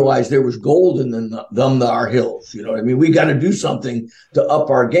 they realized there was gold in them our hills. You know what I mean? We got to do something to up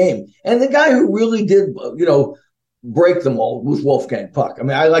our game. And the guy who really did, break the mold was Wolfgang Puck. I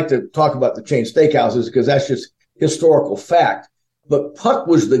mean, I like to talk about the chain steakhouses because that's just historical fact. But Puck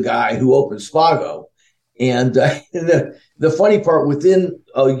was the guy who opened Spago. And the funny part, within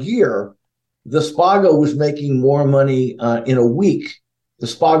a year, the Spago was making more money in a week. The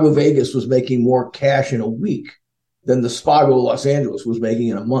Spago Vegas was making more cash in a week than the Spago Los Angeles was making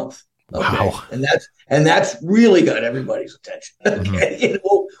in a month. Okay? Wow. And that's really got everybody's attention. Okay. Mm-hmm.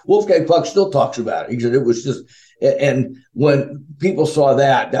 Wolfgang Puck still talks about it. He said it was just, and when people saw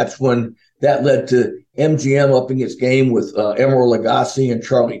that, that's when that led to MGM upping its game with Emeril Lagasse and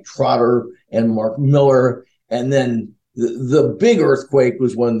Charlie Trotter and Mark Miller. And then the big earthquake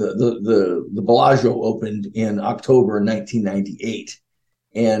was when the Bellagio opened in October 1998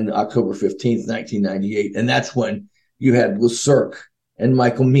 and October 15th, 1998. And that's when you had Le Cirque and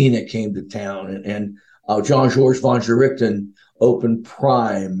Michael Mina came to town, and Jean-Georges von Gerichten opened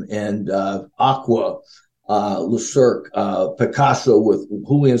Prime, and Aqua, Le Cirque, Picasso with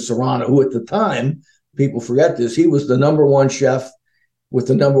Julian Serrano, who at the time, people forget this, he was the number one chef with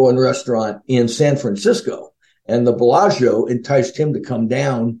the number one restaurant in San Francisco. And the Bellagio enticed him to come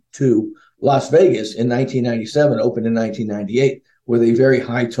down to Las Vegas in 1997, opened in 1998, with a very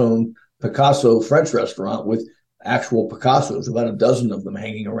high-tone Picasso French restaurant with actual Picassos, about a dozen of them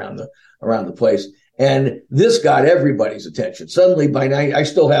hanging around the place. And this got everybody's attention. Suddenly, by night, I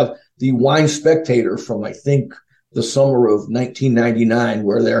still have the Wine Spectator from, I think, the summer of 1999,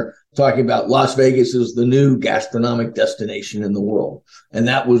 where they're talking about Las Vegas is the new gastronomic destination in the world. And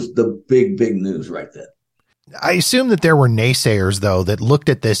that was the big, big news right then. I assume that there were naysayers, though, that looked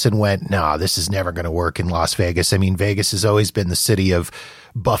at this and went, no, this is never going to work in Las Vegas. I mean, Vegas has always been the city of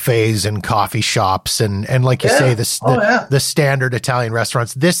buffets and coffee shops. And like you say, the standard Italian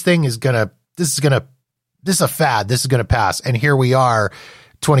restaurants. This is a fad. This is going to pass. And here we are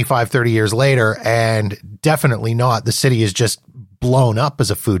 25, 30 years later, and definitely not. The city is just blown up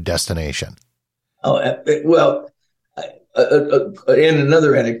as a food destination. Oh, well, and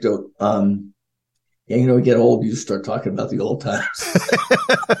another anecdote, you get old, you start talking about the old times.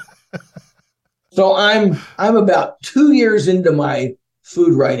 So I'm about 2 years into my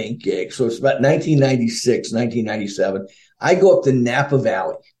food writing gig. So it's about 1996, 1997. I go up to Napa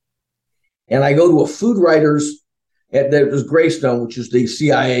Valley, and I go to a food writers there was Greystone, which is the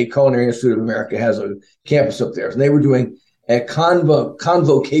CIA Culinary Institute of America, has a campus up there. And they were doing a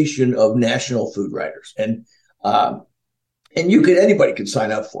convocation of national food writers. And anybody could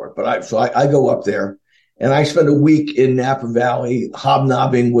sign up for it. But I go up there, and I spend a week in Napa Valley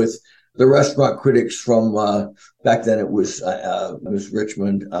hobnobbing with the restaurant critics from back then it was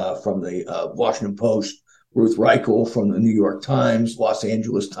Richmond from the Washington Post, Ruth Reichel from the New York Times, Los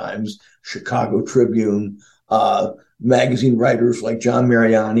Angeles Times, Chicago Tribune, magazine writers like John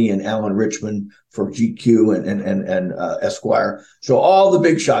Mariani and Alan Richmond for GQ and Esquire. So all the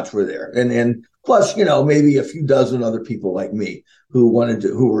big shots were there, and plus maybe a few dozen other people like me who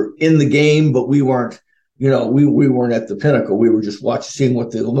were in the game, but we weren't. We weren't at the pinnacle. We were just seeing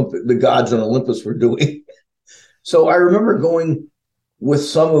what the gods on Olympus were doing. So I remember going with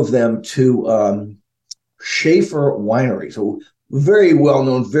some of them to Schaefer Winery, so very well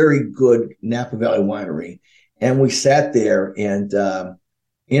known, very good Napa Valley winery, and we sat there and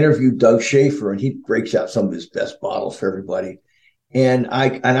interviewed Doug Schaefer, and he breaks out some of his best bottles for everybody. And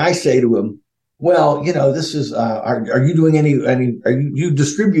I say to him, well, this is are you doing you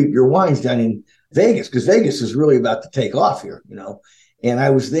distribute your wines down in Vegas, because Vegas is really about to take off here, And I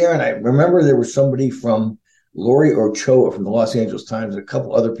was there, and I remember there was somebody from Laurie Ochoa from the Los Angeles Times and a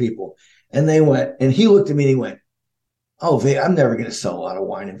couple other people. And they went, and he looked at me and he went, oh, I'm never going to sell a lot of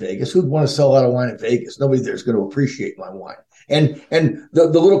wine in Vegas. Who'd want to sell a lot of wine in Vegas? Nobody there's going to appreciate my wine. And the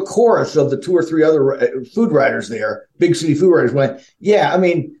little chorus of the two or three other food writers there, big city food writers, went, yeah, I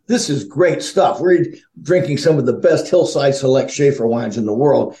mean, this is great stuff. We're drinking some of the best Hillside Select Schaefer wines in the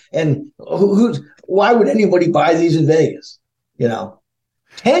world. And why would anybody buy these in Vegas?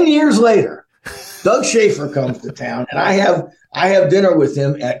 10 years later, Doug Schaefer comes to town, and I have dinner with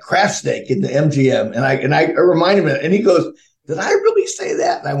him at Craft Steak in the MGM. And I remind him, and he goes, did I really say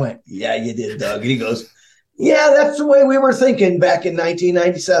that? And I went, yeah, you did, Doug. And he goes, yeah, that's the way we were thinking back in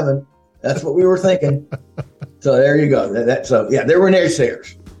 1997. That's what we were thinking. So there you go. There were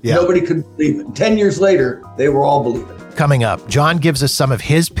naysayers. Yeah. Nobody could believe it. 10 years later, they were all believing it. Coming up, John gives us some of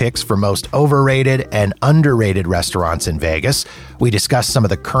his picks for most overrated and underrated restaurants in Vegas. We discuss some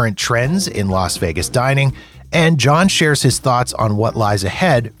of the current trends in Las Vegas dining, and John shares his thoughts on what lies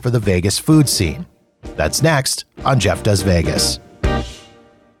ahead for the Vegas food scene. That's next on Jeff Does Vegas.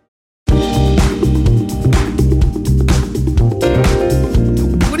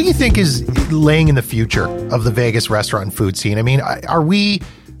 What do you think is laying in the future of the Vegas restaurant and food scene? I mean, are we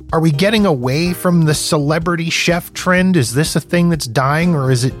getting away from the celebrity chef trend? Is this a thing that's dying,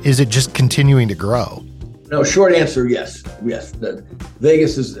 or is it just continuing to grow? No, short answer, yes. Yes. The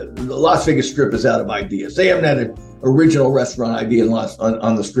Las Vegas Strip is out of ideas. They haven't had an original restaurant idea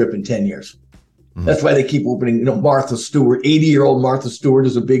on the Strip in 10 years. Mm-hmm. That's why they keep opening, Martha Stewart, 80-year-old Martha Stewart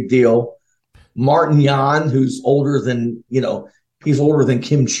is a big deal. Martin Yan, who's older than, he's older than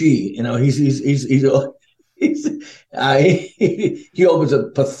kimchi. You know, he opens a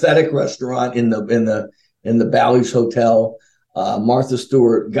pathetic restaurant in the Bally's Hotel. Martha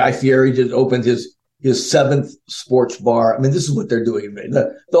Stewart, Guy Fieri just opened his seventh sports bar. I mean, this is what they're doing.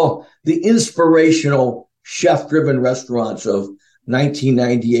 The inspirational chef-driven restaurants of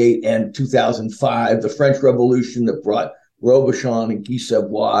 1998 and 2005, the French Revolution that brought Robuchon and Guy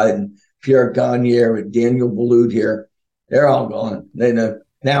Savoy and Pierre Gagnère and Daniel Boulud here, they're all gone.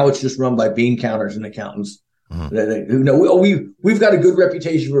 Now it's just run by bean counters and accountants. We've got a good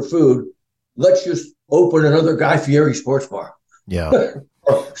reputation for food. Let's just open another Guy Fieri sports bar. Yeah.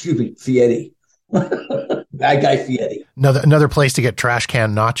 Or, excuse me, Fieri. Bad Guy Fieri. Another place to get trash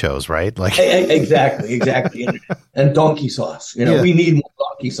can nachos, right? Like exactly. And donkey sauce. We need more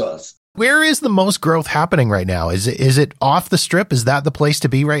donkey sauce. Where is the most growth happening right now? Is it off the Strip? Is that the place to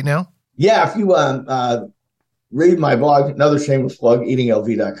be right now? Yeah, if you read my blog, another shameless plug,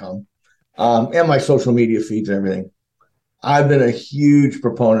 eatinglv.com, and my social media feeds and everything, I've been a huge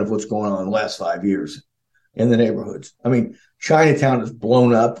proponent of what's going on in the last 5 years in the neighborhoods. I mean, Chinatown is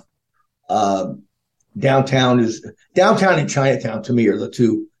blown up. Downtown and Chinatown, to me, are the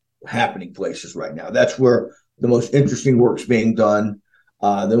two happening places right now. That's where the most interesting work's being done.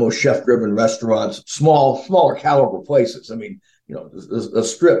 The most chef-driven restaurants, smaller caliber places. I mean, a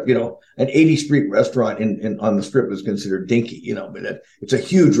Strip, an 80th Street restaurant on the Strip is considered dinky, but it's a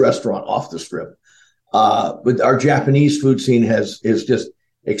huge restaurant off the Strip. But our Japanese food scene is just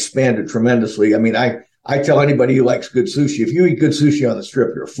expanded tremendously. I mean, I tell anybody who likes good sushi, if you eat good sushi on the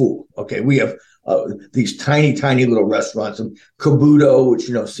Strip, you're a fool. Okay, we have these tiny little restaurants, and Kabuto,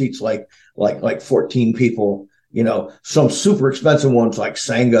 which seats like 14 people. Some super expensive ones like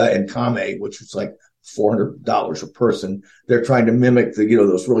Sanga and Kame, which is like $400 a person. They're trying to mimic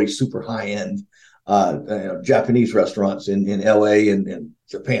those really super high end Japanese restaurants in LA and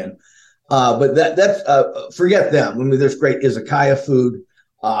Japan. But that's forget them. I mean, there's great izakaya food.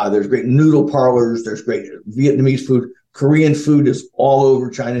 There's great noodle parlors. There's great Vietnamese food. Korean food is all over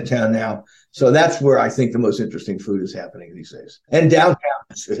Chinatown now. So that's where I think the most interesting food is happening these days. And downtown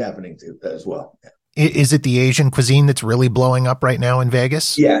is happening too, as well. Is it the Asian cuisine that's really blowing up right now in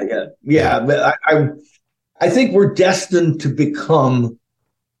Vegas? Yeah. But I think we're destined to become,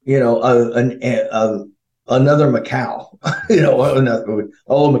 another Macau.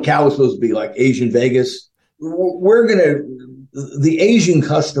 Although Macau was supposed to be like Asian Vegas, the Asian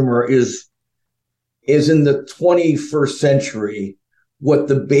customer is in the 21st century what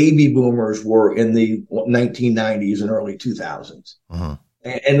the baby boomers were in the 1990s and early 2000s. Uh-huh.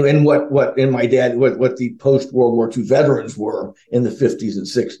 And what the post World War II veterans were in the 50s and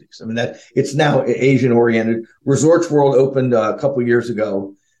 60s. I mean, that it's now Asian oriented. Resorts World opened a couple of years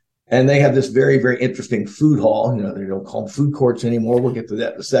ago, and they have this very, very interesting food hall. They don't call them food courts anymore. We'll get to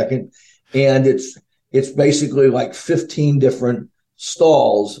that in a second. And it's basically like 15 different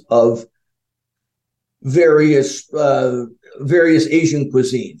stalls of various Asian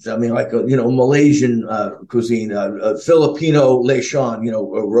cuisines. I mean, like Malaysian cuisine, Filipino lechon,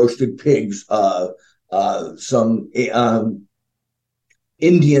 roasted pigs, some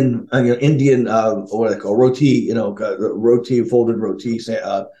Indian, what do they call roti, roti, folded roti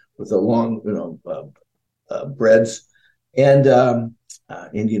with the long, breads, and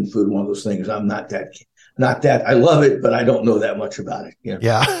Indian food. One of those things. I'm not that. I love it, but I don't know that much about it.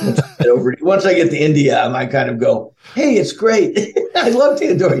 Yeah. Once I get to India, I might kind of go, "Hey, it's great. I love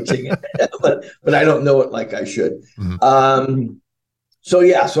tandoori chicken," but I don't know it like I should. Mm-hmm. So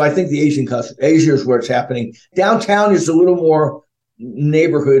I think the Asia is where it's happening. Downtown is a little more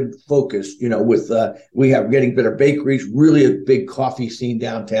neighborhood focused. With we're getting better bakeries, really a big coffee scene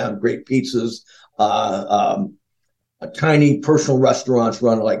downtown, great pizzas. Tiny personal restaurants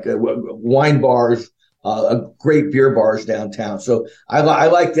run like wine bars. Great beer bars downtown. So I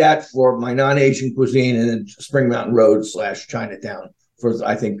like that for my non-Asian cuisine, and then Spring Mountain Road / Chinatown for,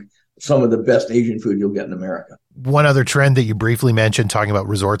 I think, some of the best Asian food you'll get in America. One other trend that you briefly mentioned talking about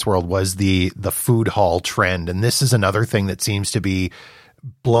Resorts World was the food hall trend. And this is another thing that seems to be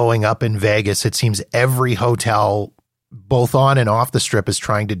blowing up in Vegas. It seems every hotel, both on and off the Strip, is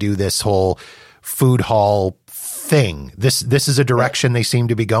trying to do this whole food hall thing. This is a direction they seem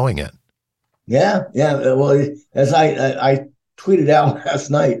to be going in. Yeah. Well, as I tweeted out last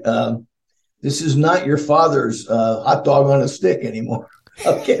night, this is not your father's hot dog on a stick anymore.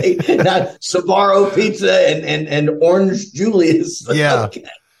 Okay, not Sbarro pizza and Orange Julius. Yeah, okay.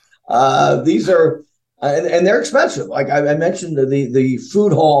 These are and they're expensive. Like I mentioned, the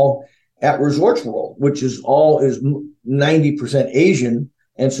food hall at Resorts World, which is 90% Asian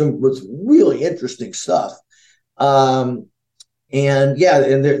and some with really interesting stuff. And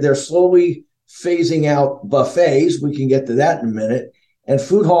they're slowly phasing out buffets. We can get to that in a minute. And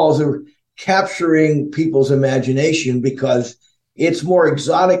food halls are capturing people's imagination because it's more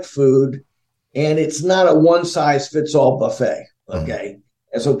exotic food and it's not a one size fits all buffet. Okay.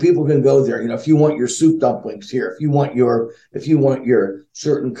 And so people can go there. If you want your soup dumplings here, if you want your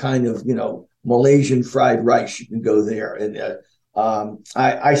certain kind of, Malaysian fried rice, you can go there. And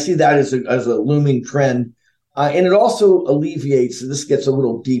I see that as a looming trend. And it also alleviates, and this gets a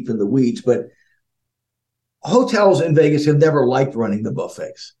little deep in the weeds, but hotels in Vegas have never liked running the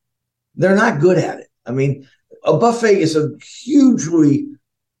buffets. They're not good at it. I mean, a buffet is a hugely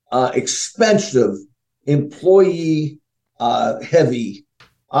expensive, employee heavy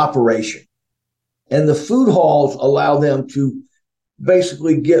operation. And the food halls allow them to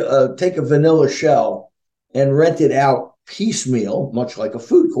basically take a vanilla shell and rent it out piecemeal, much like a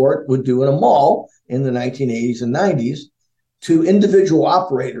food court would do in a mall in the 1980s and 90s, to individual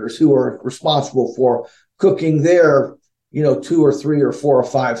operators who are responsible for cooking their, 2 or 3 or 4 or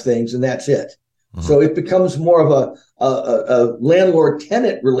 5 things, and that's it. Mm-hmm. So it becomes more of a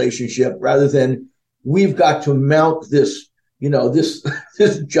landlord-tenant relationship rather than we've got to mount this,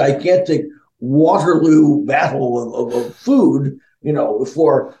 this gigantic Waterloo battle of food,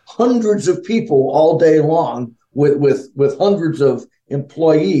 for hundreds of people all day long with hundreds of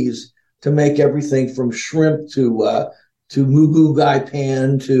employees to make everything from shrimp to mugu gai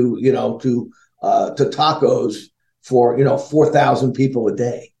pan to tacos for 4,000 people a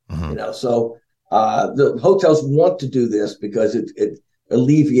day. Mm-hmm. So the hotels want to do this because it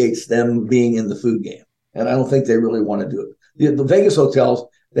alleviates them being in the food game, and I don't think they really want to do it. The Vegas hotels,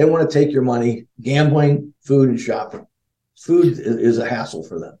 they want to take your money, gambling, food, and shopping. Food is a hassle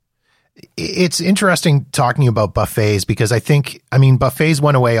for them. It's interesting talking about buffets because buffets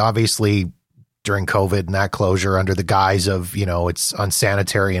went away obviously during COVID and that closure under the guise of, it's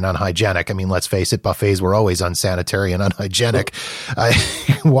unsanitary and unhygienic. I mean, let's face it, buffets were always unsanitary and unhygienic.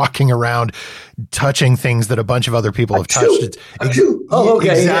 Walking around, touching things that a bunch of other people have touched. Oh,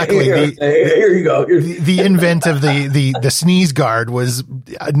 okay. Exactly. Here you go. The invent of the sneeze guard was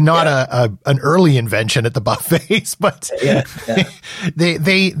not an early invention at the buffets, but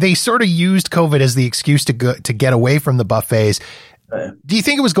they sort of used COVID as the excuse to get away from the buffets. Do you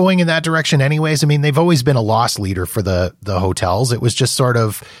think it was going in that direction anyways? I mean, they've always been a loss leader for the hotels. It was just sort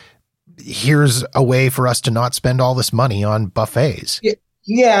of, here's a way for us to not spend all this money on buffets.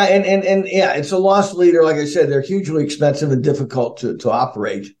 Yeah. And it's a loss leader. Like I said, they're hugely expensive and difficult to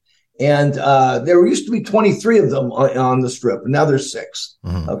operate. And there used to be 23 of them on the Strip, and now there's 6.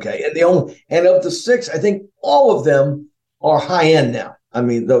 Mm-hmm. Okay. And of the 6, I think all of them are high end now. I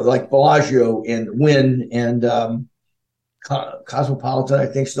mean, like Bellagio and Wynn and, Cosmopolitan, I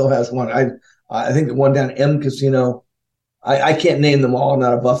think, still has one. I think the one down M Casino. I can't name them all. I'm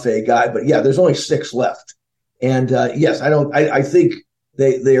not a buffet guy, but there's only 6 left. And yes, I think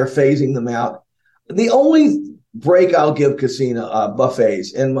they are phasing them out. The only break I'll give casino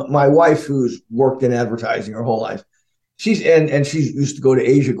buffets, and my wife, who's worked in advertising her whole life, she used to go to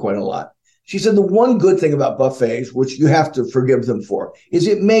Asia quite a lot. She said the one good thing about buffets, which you have to forgive them for, is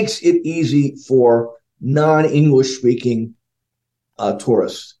it makes it easy for non-English speaking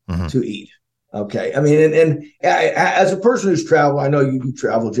tourists to eat. Okay. I mean, and as a person who's traveled, I know you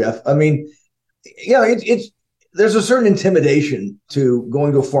travel, Jeff. I mean, there's a certain intimidation to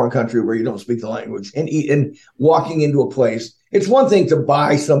going to a foreign country where you don't speak the language and eat and walking into a place. It's one thing to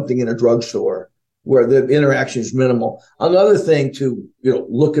buy something in a drugstore where the interaction is minimal. Another thing to,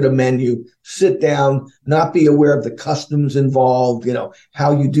 look at a menu, sit down, not be aware of the customs involved,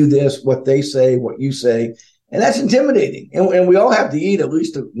 how you do this, what they say, what you say. And that's intimidating. And we all have to eat at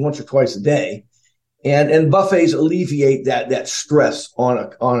least once or twice a day. And buffets alleviate that stress on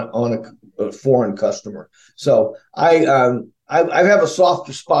a foreign customer. So I have a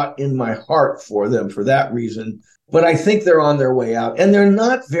softer spot in my heart for them for that reason. But I think they're on their way out, and they're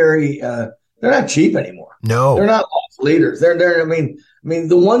not they're not cheap anymore. No, they're not loss leaders. I mean,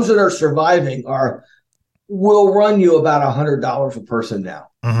 the ones that are surviving will run you about $100 a person now.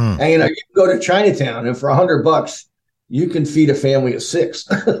 Mm-hmm. And you can go to Chinatown, and for $100, you can feed a family of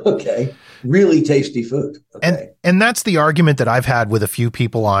 6. Okay, really tasty food. Okay? And that's the argument that I've had with a few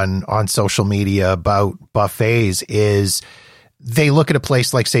people on social media about buffets is they look at a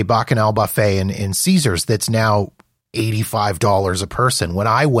place like, say, Bacchanal Buffet in Caesars that's now $85 a person. When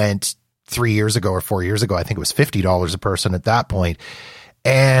I went 3 years ago or 4 years ago, I think it was $50 a person at that point.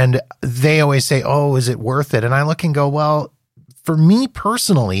 And they always say, oh, is it worth it? And I look and go, well, for me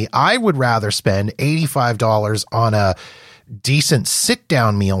personally, I would rather spend $85 on a decent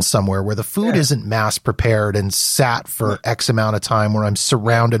sit-down meal somewhere where the food isn't mass prepared and sat for X amount of time, where I'm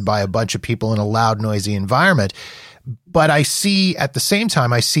surrounded by a bunch of people in a loud, noisy environment. But I see at the same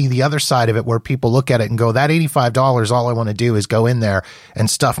time, I see the other side of it where people look at it and go, that $85, all I want to do is go in there and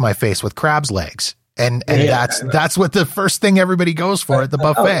stuff my face with crab's legs. And that's what the first thing everybody goes for at the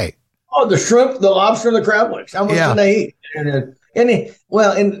buffet. Oh, the shrimp, the lobster, and the crab legs. How much do they eat? And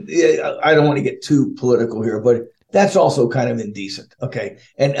I don't want to get too political here, but that's also kind of indecent. Okay.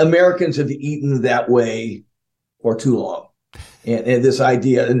 And Americans have eaten that way for too long. And this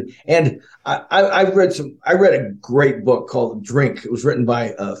idea, and I read a great book called Drink. It was written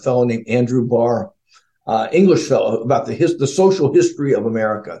by a fellow named Andrew Barr, English fellow, about the social history of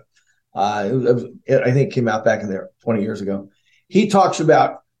America. I think it came out back in there 20 years ago. He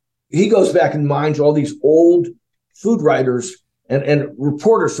goes back and mines all these old food writers and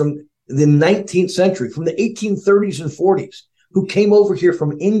reporters from the 19th century, from the 1830s and 40s, who came over here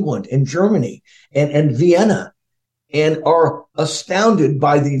from England and Germany and Vienna, and are astounded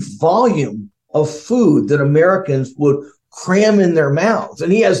by the volume of food that Americans would cram in their mouths.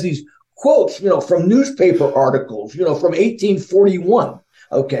 And he has these quotes, from newspaper articles, from 1841.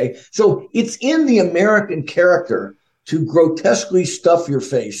 Okay. So it's in the American character to grotesquely stuff your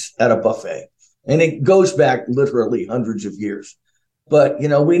face at a buffet. And it goes back literally hundreds of years. But,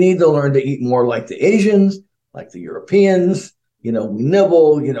 we need to learn to eat more like the Asians, like the Europeans. We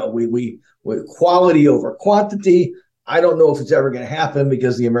nibble, we quality over quantity. I don't know if it's ever going to happen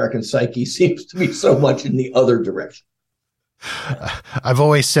because the American psyche seems to be so much in the other direction. I've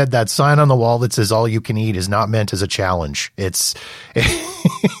always said that sign on the wall that says all you can eat is not meant as a challenge. It's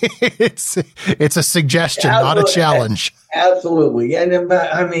a suggestion, not a challenge. Absolutely. And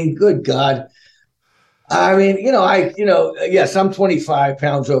I mean, good God. I mean, yes, I'm 25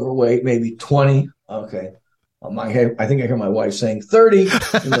 pounds overweight, maybe 20. Okay. I think I hear my wife saying 30.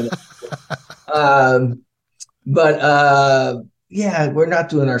 We're not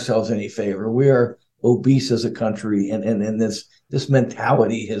doing ourselves any favor. We are obese as a country, and this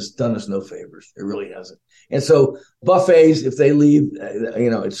mentality has done us no favors. It really hasn't. And so buffets, if they leave,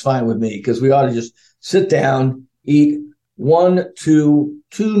 it's fine with me, because we ought to just sit down, eat two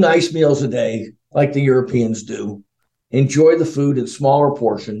nice meals a day, like the Europeans do, enjoy the food in smaller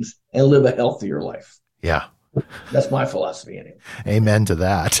portions, and live a healthier life. Yeah. That's my philosophy anyway. Amen to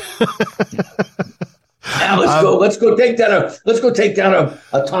that. Now let's go take down a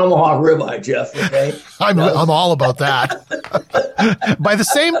tomahawk ribeye, Jeff. Okay, I'm all about that. By the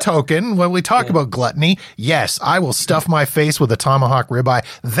same token, when we talk about gluttony, yes, I will stuff my face with a tomahawk ribeye.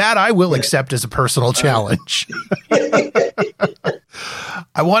 That I will accept as a personal challenge.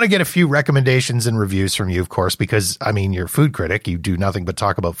 I want to get a few recommendations and reviews from you, of course, because you're a food critic. You do nothing but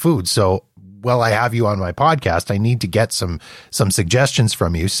talk about food. So, I have you on my podcast, I need to get some suggestions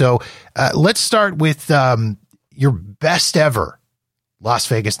from you. So let's start with your best ever Las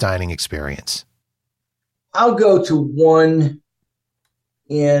Vegas dining experience. I'll go to one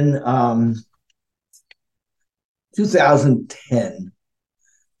in 2010.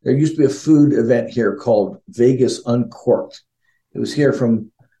 There used to be a food event here called Vegas Uncorked. It was here for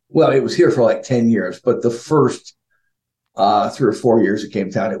like 10 years, but the first 3 or 4 years it came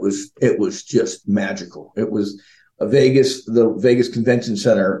down, it was just magical. It was the Vegas Convention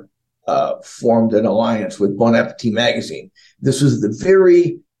Center formed an alliance with Bon Appetit magazine. This was the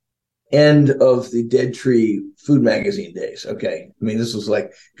very end of the Dead Tree food magazine days. Okay. This was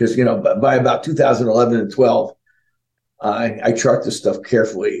like, because, by about 2011 and 12, I chart this stuff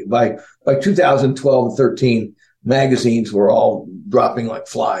carefully. By 2012 and 13, magazines were all dropping like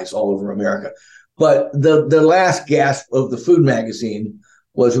flies all over America. But the last gasp of the food magazine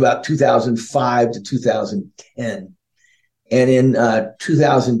was about 2005 to 2010. And in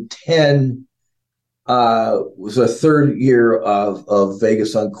 2010 was a third year of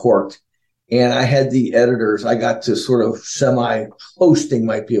Vegas Uncorked. And I had the editors. I got to sort of semi-hosting,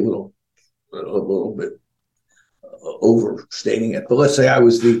 might be a little bit overstating it. But let's say I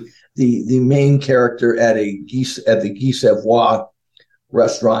was the main character at the Guy Savoy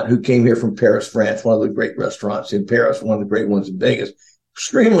restaurant, who came here from Paris, France, one of the great restaurants in Paris, one of the great ones in Vegas,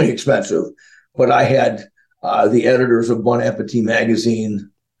 extremely expensive. But I had the editors of Bon Appetit magazine,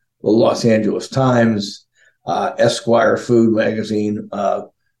 the Los Angeles Times, Esquire Food magazine,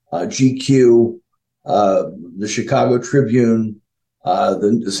 GQ, the Chicago Tribune,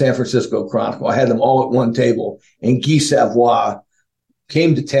 the San Francisco Chronicle. I had them all at one table, and Guy Savoy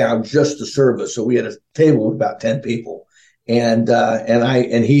came to town just to serve us. So we had a table with about 10 people. And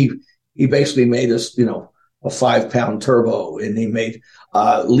he basically made us, a 5-pound turbo, and he made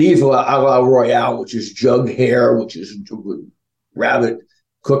Livre a la Royale, which is jugged hare, which is rabbit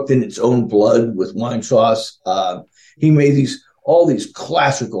cooked in its own blood with wine sauce. He made all these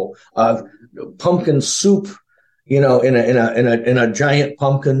classical pumpkin soup, in a giant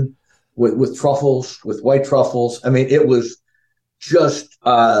pumpkin with truffles, with white truffles. I mean, it was just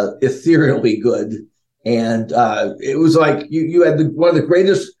ethereally good, and it was like you had one of the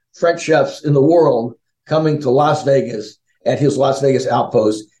greatest French chefs in the world coming to Las Vegas at his Las Vegas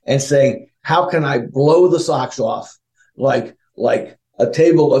outpost and saying, "How can I blow the socks off like a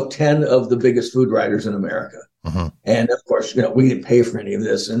table of 10 of the biggest food writers in America?" Mm-hmm. And of course, we didn't pay for any of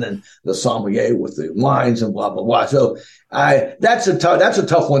this. And then the sommelier with the wines and blah, blah, blah. So that's a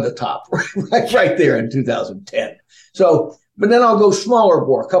tough one to top right there in 2010. So, but then I'll go smaller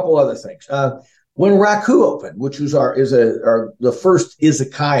bore, a couple other things. When Raku opened, which was the first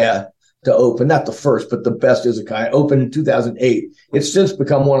izakaya to open, not the first, but the best izakaya, opened in 2008. It's since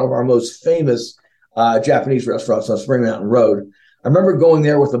become one of our most famous Japanese restaurants on Spring Mountain Road. I remember going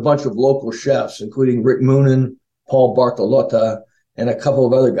there with a bunch of local chefs, including Rick Moonen, Paul Bartolotta, and a couple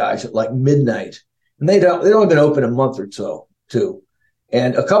of other guys at like midnight. And they'd only been open a month or so, too.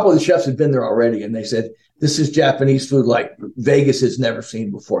 And a couple of the chefs had been there already, and they said, "This is Japanese food like Vegas has never seen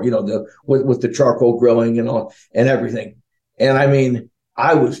before, with the charcoal grilling and all and everything." And I mean, in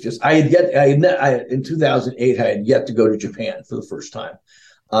 2008, I had yet to go to Japan for the first time.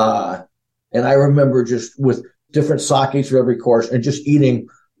 And I remember just with different sakes for every course and just eating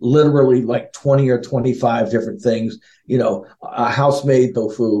literally like 20 or 25 different things, house-made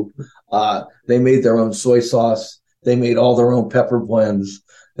tofu. They made their own soy sauce. They made all their own pepper blends.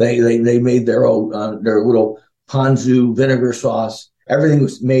 They made their own, their little ponzu vinegar sauce. Everything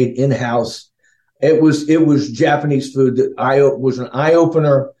was made in-house. It was Japanese food that was an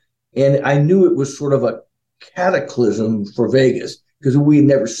eye-opener. And I knew it was sort of a cataclysm for Vegas because we had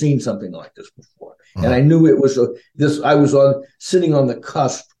never seen something like this before. Mm-hmm. And I knew it was sitting on the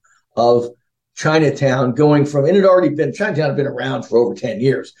cusp of Chinatown going from, and Chinatown had been around for over 10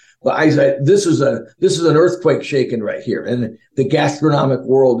 years. But I said, this is an earthquake shaking right here. And the gastronomic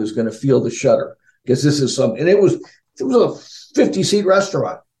world is going to feel the shudder because this is and it was a 50-seat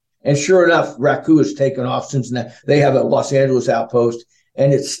restaurant. And sure enough, Raku has taken off since they have a Los Angeles outpost.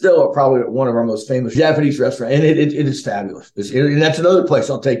 And it's still probably one of our most famous Japanese restaurants. And it is fabulous. And that's another place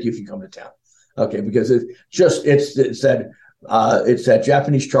I'll take you if you come to town. Okay, because it's that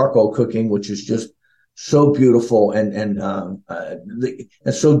Japanese charcoal cooking, which is just so beautiful and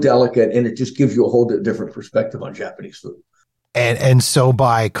so delicate, and it just gives you a whole different perspective on Japanese food. And so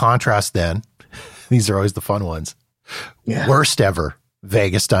by contrast, then these are always the fun ones. Yeah. Worst ever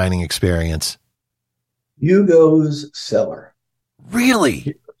Vegas dining experience. Hugo's Cellar.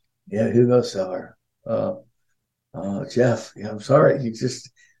 Really? Yeah, Hugo's Cellar. Jeff, I'm sorry. You just.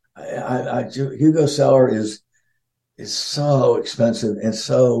 Hugo's Cellar is so expensive and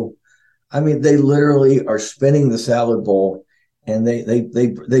so, I mean, they literally are spinning the salad bowl, and they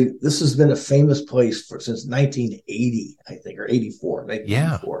this has been a famous place since 1980, I think, or 84.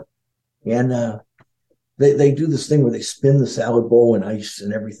 Yeah. 84. And they do this thing where they spin the salad bowl in ice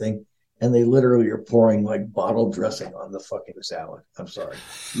and everything, and they literally are pouring like bottled dressing on the fucking salad. I'm sorry,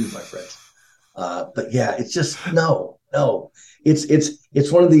 excuse my French. But yeah, it's just no.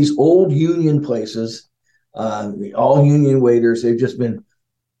 It's one of these old union places. All union waiters, they've just been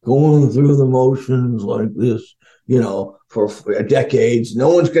going through the motions like this, for decades. No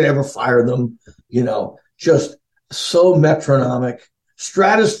one's going to ever fire them, just so metronomic,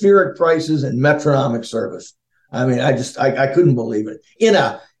 stratospheric prices and metronomic service. I mean, I couldn't believe it in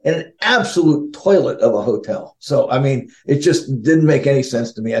an absolute toilet of a hotel. So, I mean, it just didn't make any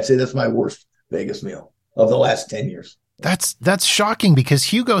sense to me. I'd say that's my worst Vegas meal of the last 10 years. That's shocking because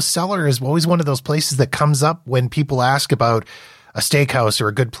Hugo's Cellar is always one of those places that comes up when people ask about a steakhouse or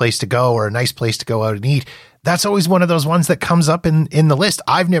a good place to go or a nice place to go out and eat. That's always one of those ones that comes up in the list.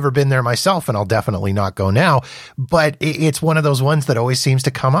 I've never been there myself, and I'll definitely not go now, but it's one of those ones that always seems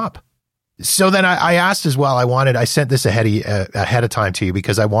to come up. So then I asked as well, I sent this ahead of time to you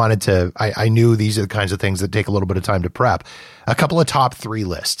because I knew these are the kinds of things that take a little bit of time to prep. A couple of top 3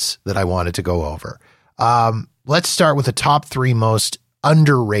 lists that I wanted to go over. Let's start with the top 3 most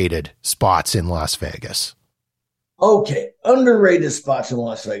underrated spots in Las Vegas. Okay, underrated spots in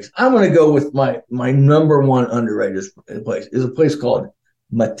Las Vegas. I'm going to go with my number one underrated place is a place called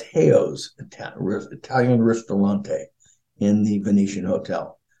Matteo's Italian Ristorante in the Venetian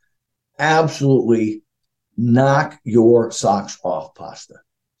Hotel. Absolutely knock your socks off pasta.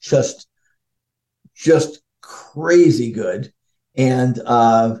 Just crazy good. And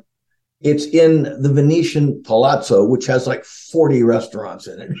It's in the Venetian Palazzo, which has like 40 restaurants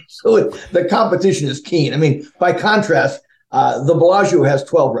in it. So the competition is keen. I mean, by contrast, the Bellagio has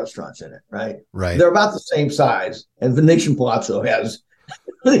 12 restaurants in it, right? Right. They're about the same size, and Venetian Palazzo has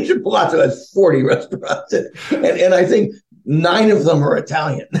 40 restaurants in it. And I think 9 of them are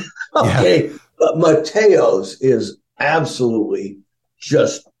Italian. Okay. Yeah. But Matteo's is absolutely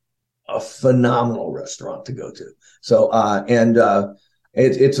just a phenomenal restaurant to go to. So,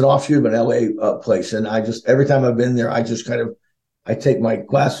 it's an offshoot of an LA place. And every time I've been there, I take my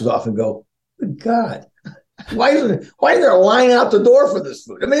glasses off and go, good God, why is there a line out the door for this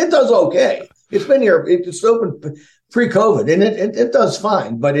food? I mean, it does okay. It's been here. It's open pre-COVID, and it does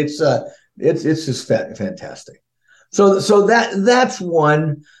fine, but it's just fantastic. So that's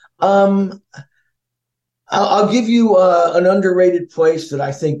one. I'll give you an underrated place that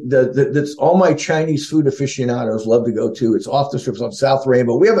I think that's all my Chinese food aficionados love to go to. It's off the strip. It's on South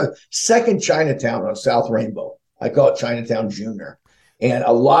Rainbow. We have a second Chinatown on South Rainbow. I call it Chinatown Junior. And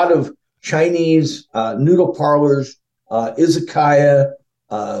a lot of Chinese noodle parlors, izakaya,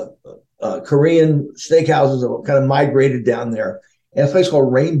 Korean steakhouses have kind of migrated down there. And a place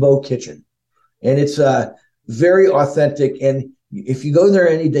called Rainbow Kitchen. And it's very authentic. And if you go there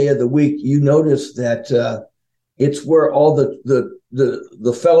any day of the week, you notice that it's where all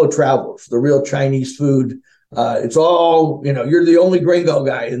the fellow travelers, the real Chinese food, it's all, you're the only gringo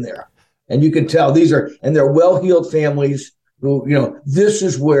guy in there. And you can tell they're well-heeled families who, this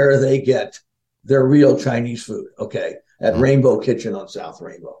is where they get their real Chinese food, okay, at Rainbow Kitchen on South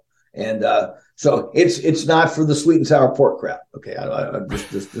Rainbow. And so it's not for the sweet and sour pork crap, okay? I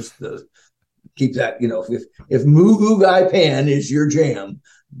just keep that, if Moo Goo Gai Pan is your jam,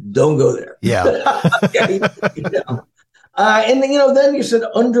 don't go there. Yeah. Okay? And then you said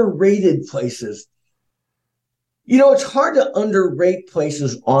underrated places. It's hard to underrate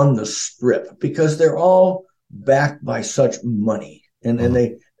places on the strip because they're all backed by such money, and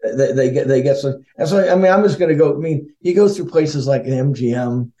they get some. And so I'm just going to go. You go through places like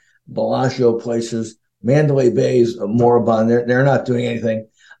MGM, Bellagio places, Mandalay Bay's moribund. They're not doing anything.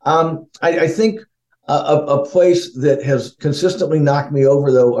 I think a place that has consistently knocked me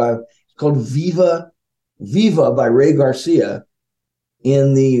over, though, it's called Viva by Ray Garcia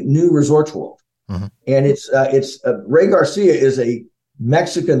in the new Resorts World. Mm-hmm. And it's Ray Garcia is a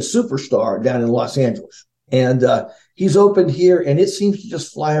Mexican superstar down in Los Angeles. And he's opened here, and it seems to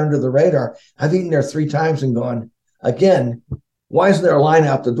just fly under the radar. I've eaten there 3 times and gone, again, why isn't there a line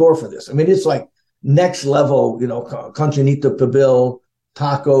out the door for this? I mean, it's like next level, Conchinita Pibil,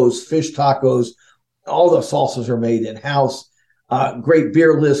 tacos, fish tacos, all the salsas are made in-house, great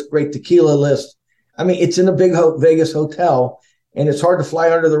beer list, great tequila list. I mean, it's in a big Vegas hotel, and it's hard to fly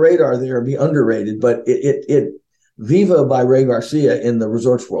under the radar there and be underrated, but it Viva by Ray Garcia in the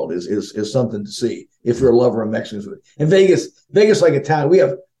Resorts World is something to see if you're a lover of Mexican food. In Vegas, like Italian, we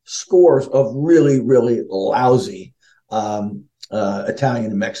have scores of really, really lousy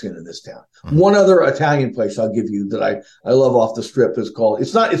Italian and Mexican in this town. Mm-hmm. One other Italian place I'll give you that I love off the strip is called,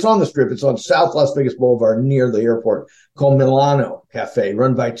 it's on the strip, it's on South Las Vegas Boulevard near the airport, called Milano Cafe,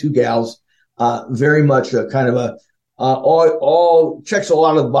 run by 2 gals. Very much a kind of a all checks a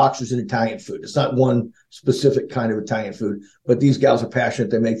lot of the boxes in Italian food. It's not one specific kind of Italian food, but these gals are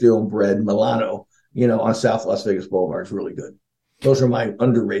passionate. They make their own bread. Milano, on South Las Vegas Boulevard is really good. Those are my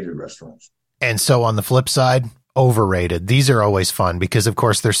underrated restaurants. And so on the flip side, overrated. These are always fun because, of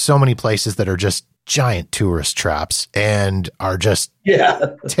course, there's so many places that are just giant tourist traps and are just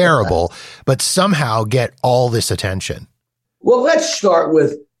terrible, but somehow get all this attention. Well, let's start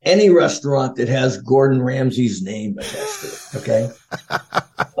with any restaurant that has Gordon Ramsay's name attached to it, okay?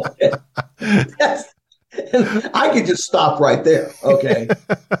 And I could just stop right there, okay?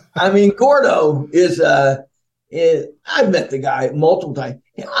 I mean, Gordo is I've met the guy multiple times.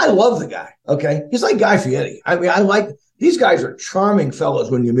 I love the guy, okay? He's like Guy Fieri. I mean, these guys are charming fellows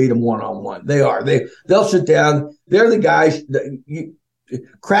when you meet them one-on-one. They are. They'll sit down. They're the guys that you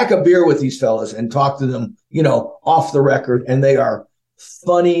crack a beer with these fellas and talk to them, off the record, and they are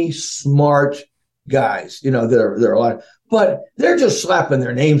funny, smart guys, they're a lot, but they're just slapping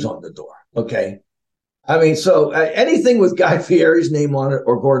their names on the door. Okay. I mean, so anything with Guy Fieri's name on it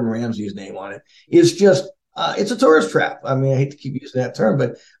or Gordon Ramsay's name on it is just, it's a tourist trap. I mean, I hate to keep using that term,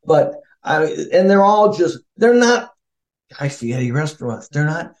 but and they're not Guy Fieri restaurants. They're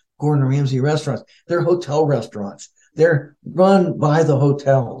not Gordon Ramsay restaurants. They're hotel restaurants. They're run by the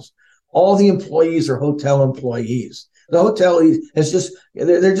hotels. All the employees are hotel employees. The hotel is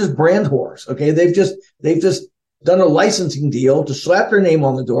they're just brand whores. Okay. They've just done a licensing deal to slap their name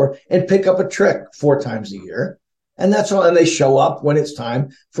on the door and pick up a trick 4 times a year. And that's all. And they show up when it's time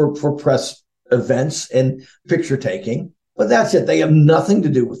for press events and picture taking. But that's it. They have nothing to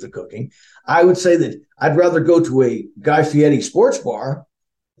do with the cooking. I would say that I'd rather go to a Guy Fieri sports bar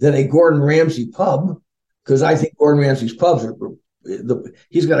than a Gordon Ramsay pub, because I think Gordon Ramsay's pubs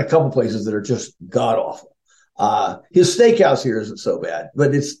he's got a couple places that are just god awful. His steakhouse here isn't so bad,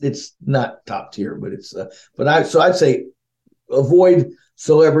 but it's not top tier. But I'd say avoid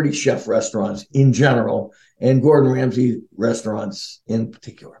celebrity chef restaurants in general and Gordon Ramsay restaurants in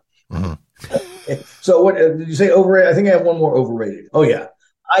particular. Mm-hmm. So what did you say? Overrated? I think I have one more overrated. Oh yeah,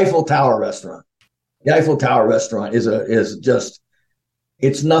 Eiffel Tower restaurant. The Eiffel Tower restaurant is just,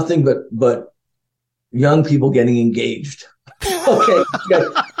 it's nothing but young people getting engaged. Okay,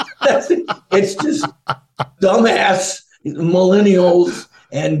 it's just dumbass millennials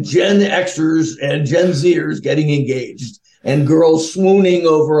and Gen Xers and Gen Zers getting engaged, and girls swooning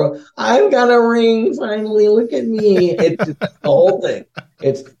over I've got a ring finally, look at me. It's the whole thing.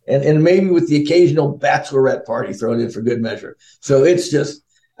 It's and maybe with the occasional bachelorette party thrown in for good measure. So it's just,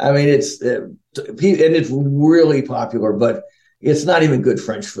 I mean, and it's really popular, but it's not even good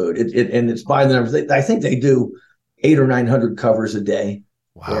French food. And it's by the numbers. I think they do 800 or 900 covers a day.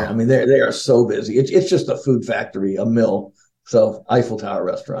 Wow. Yeah, I mean, they are so busy. It's just a food factory, a mill. So Eiffel Tower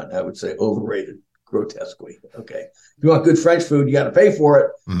restaurant, I would say overrated grotesquely. Okay. If you want good French food, you got to pay for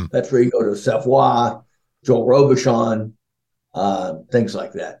it. Mm-hmm. That's where you go to Savoie, Joel Robuchon, things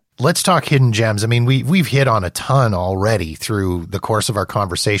like that. Let's talk hidden gems. I mean, we've hit on a ton already through the course of our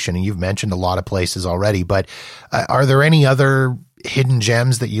conversation, and you've mentioned a lot of places already, but are there any other hidden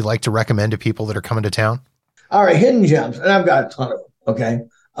gems that you like to recommend to people that are coming to town? All right, hidden gems, and I've got a ton of them, okay?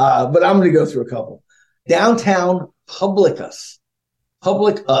 But I'm going to go through a couple. Downtown Public Us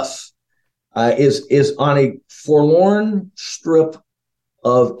is on a forlorn strip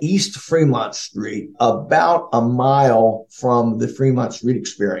of East Fremont Street, about a mile from the Fremont Street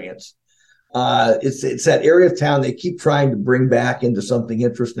Experience. It's that area of town they keep trying to bring back into something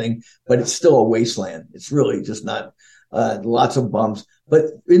interesting, but it's still a wasteland. It's really just not, lots of bumps. But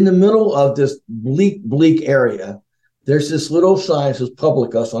in the middle of this bleak area, there's this little sign that says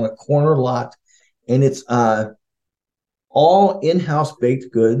Public Us on a corner lot, and it's all in-house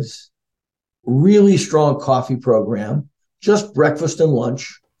baked goods, really strong coffee program, just breakfast and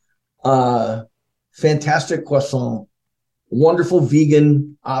lunch, fantastic croissant, wonderful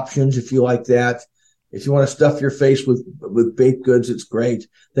vegan options if you like that. If you want to stuff your face with baked goods, it's great.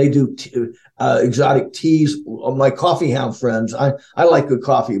 They do exotic teas. My coffee hound friends, I like good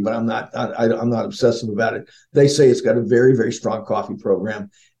coffee, but I'm not obsessive about it. They say it's got a very, very strong coffee program,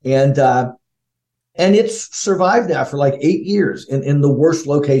 and it's survived now for like 8 years in the worst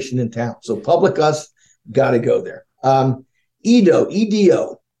location in town. So Public Us, got to go there.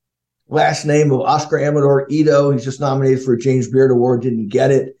 EDO, last name of Oscar Amador Edo. He's just nominated for a James Beard Award, didn't get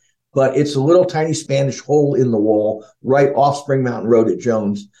it, but it's a little tiny Spanish hole in the wall right off Spring Mountain Road at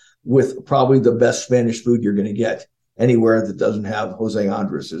Jones, with probably the best Spanish food you're going to get anywhere that doesn't have Jose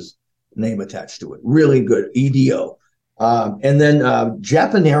Andres' name attached to it. Really good, EDO. And then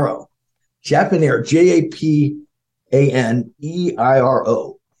Japaneiro, Japaneiro,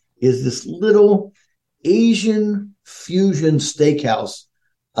 is this little Asian fusion steakhouse,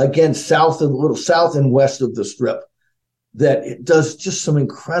 again, a little south and west of the strip, that it does just some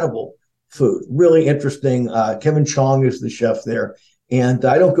incredible food. Really interesting. Kevin Chong is the chef there. And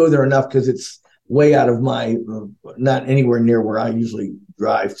I don't go there enough because it's way out of my, not anywhere near where I usually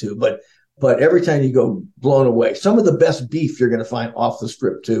drive to, but every time you go, blown away. Some of the best beef you're going to find off the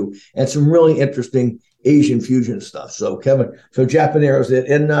strip too, and some really interesting Asian fusion stuff. So Japaneiro's it.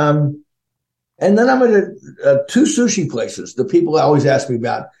 And then I'm going to two sushi places the people always ask me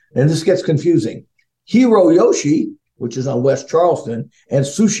about, and this gets confusing. Hiro Yoshi, which is on West Charleston, and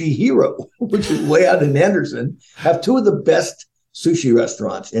Sushi Hero, which is way out in Henderson, have two of the best sushi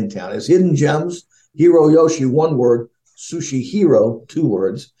restaurants in town. It's hidden gems. Hiro Yoshi, one word. Sushi Hero, two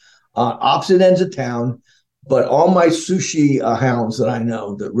words. Opposite ends of town. But all my sushi hounds that I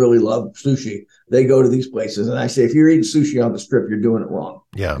know that really love sushi, they go to these places. And I say, if you're eating sushi on the strip, you're doing it wrong.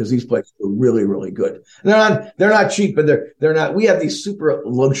 Yeah. Because these places are really, really good. And they're not cheap, but they're not. We have these super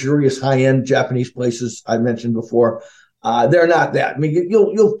luxurious high-end Japanese places I mentioned before. They're not that. I mean,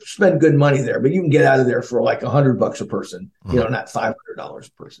 you'll spend good money there, but you can get out of there for like $100 a person, not $500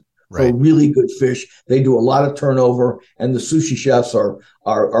 a person. Right. For really good fish. They do a lot of turnover, and the sushi chefs are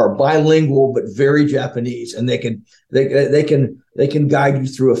bilingual but very Japanese, and they can guide you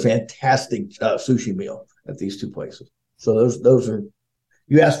through a fantastic sushi meal at these two places. So those are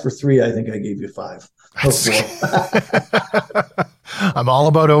You asked for 3. I think I gave you 5. Or 4. I'm all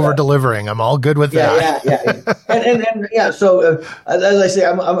about over delivering. I'm all good with that. Yeah. And yeah. So as I say,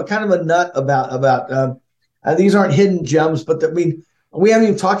 I'm a kind of a nut about these aren't hidden gems, but we haven't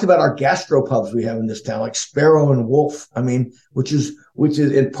even talked about our gastropubs we have in this town, like Sparrow and Wolf. I mean, which is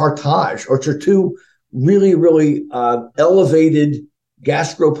in Partage, which are 2 really, really elevated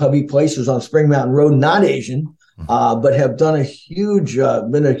gastropubby places on Spring Mountain Road, not Asian, but have done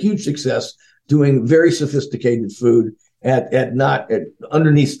been a huge success doing very sophisticated food at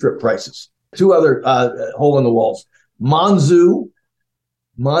underneath strip prices. 2 other hole in the walls. Manzu,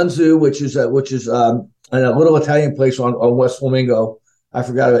 which is a little Italian place on West Flamingo. I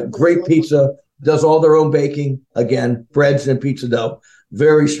forgot about it. Great pizza, does all their own baking. Again, breads and pizza dough,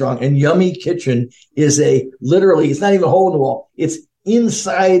 very strong. And Yummy Kitchen is literally, it's not even a hole in the wall. It's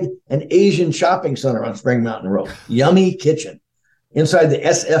inside an Asian shopping center on Spring Mountain Road. Yummy Kitchen. Inside the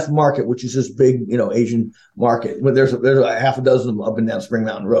SF Market, which is this big, Asian market. There's a half a dozen of them up and down Spring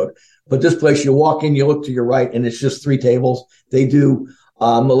Mountain Road. But this place, you walk in, you look to your right, and it's just 3 tables. They do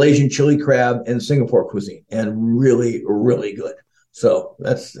Malaysian chili crab and Singapore cuisine, and really, really good. So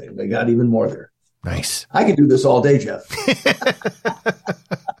they got even more there. Nice. I could do this all day, Jeff.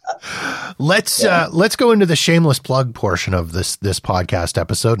 Let's go into the shameless plug portion of this podcast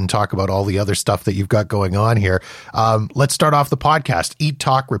episode and talk about all the other stuff that you've got going on here. Let's start off the podcast. Eat,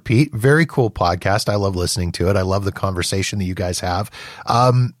 Talk, Repeat. Very cool podcast. I love listening to it. I love the conversation that you guys have.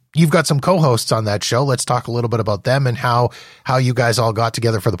 You've got some co-hosts on that show. Let's talk a little bit about them and how you guys all got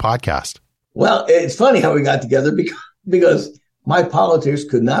together for the podcast. Well, it's funny how we got together because my politics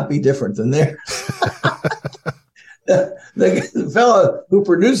could not be different than theirs. The fellow who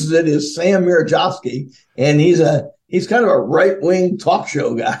produces it is Sam Mirajovsky, and he's kind of a right-wing talk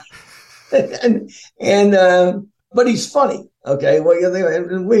show guy, but he's funny. Okay, well,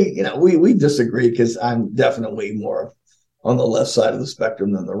 and we disagree because I'm definitely more on the left side of the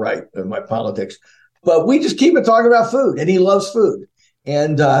spectrum than the right in my politics, but we just keep it talking about food, and he loves food.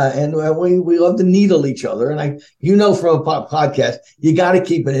 And we love to needle each other. And from a podcast, you got to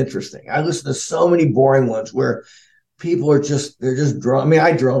keep it interesting. I listen to so many boring ones where people they're just drone. I mean,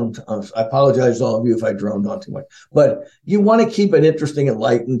 I droned. I apologize to all of you if I droned on too much, but you want to keep it interesting and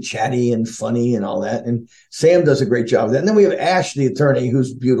light and chatty and funny and all that. And Sam does a great job of that. And then we have Ash, the attorney,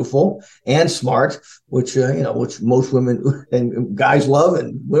 who's beautiful and smart, which most women and guys love,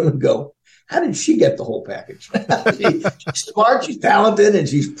 and women go, how did she get the whole package? She's smart, she's talented, and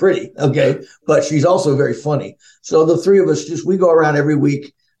she's pretty. Okay. But she's also very funny. So the 3 of us we go around every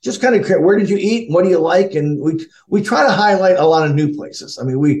week, just kind of, where did you eat? What do you like? And we try to highlight a lot of new places. I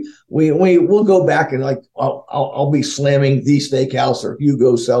mean, we'll go back and I'll be slamming The Steakhouse or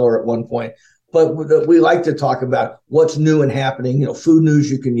Hugo's Cellar at one point, but we like to talk about what's new and happening, food news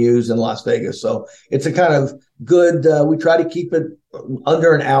you can use in Las Vegas. So it's a kind of good, we try to keep it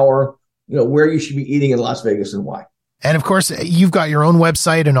under an hour, where you should be eating in Las Vegas and why. And of course, you've got your own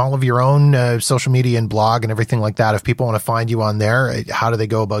website and all of your own social media and blog and everything like that. If people want to find you on there, how do they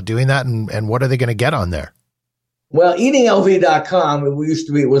go about doing that? And what are they going to get on there? Well, eatinglv.com,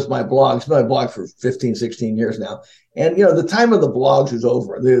 it was my blog. It's been my blog for 15, 16 years now. And, the time of the blogs was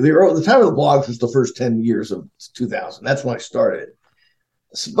over. The time of the blogs was the first 10 years of 2000. That's when I started.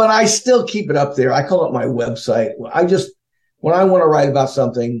 But I still keep it up there. I call it my website. When I want to write about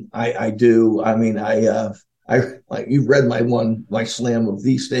something, I do. I mean, you've read my slam of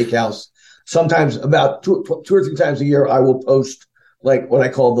The Steakhouse. Sometimes about two or 3 times a year, I will post like what I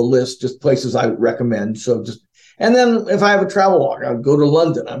call the list, just places I recommend. And then if I have a travel log, I'll go to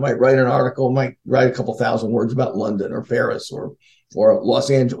London. I might write an article, might write a couple thousand words about London or Paris or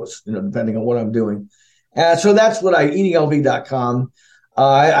Los Angeles, depending on what I'm doing. So that's what eatinglv.com.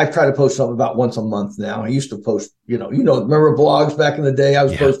 I try to post something about once a month now. I used to post, remember blogs back in the day? I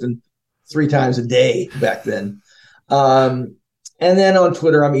was posting 3 times a day back then. And then on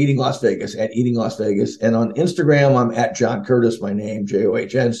Twitter, I'm Eating Las Vegas, at Eating Las Vegas. And on Instagram, I'm at John Curtas, my name,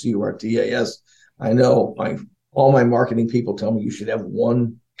 JohnCurtas. I know all my marketing people tell me you should have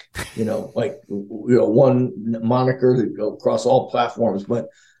one, one moniker that go across all platforms, but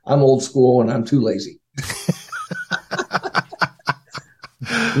I'm old school and I'm too lazy.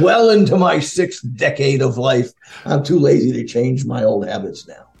 Well into my 6th decade of life, I'm too lazy to change my old habits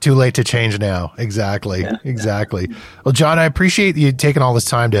now. Too late to change now. Exactly. Yeah. Exactly. Well, John, I appreciate you taking all this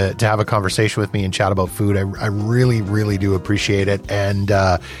time to have a conversation with me and chat about food. I really, really do appreciate it. And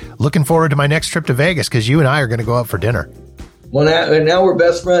looking forward to my next trip to Vegas, because you and I are going to go out for dinner. Well, now we're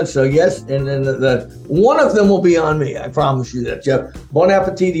best friends. So yes, and then the one of them will be on me. I promise you that, Jeff. Bon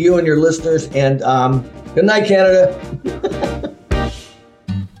appetit to you and your listeners. And good night, Canada.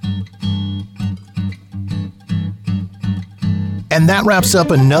 And that wraps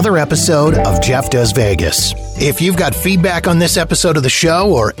up another episode of Jeff Does Vegas. If you've got feedback on this episode of the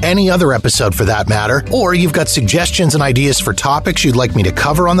show, or any other episode for that matter, or you've got suggestions and ideas for topics you'd like me to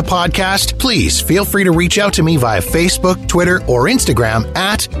cover on the podcast, please feel free to reach out to me via Facebook, Twitter, or Instagram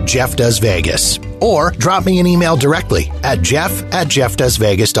at Jeff Does Vegas. Or drop me an email directly at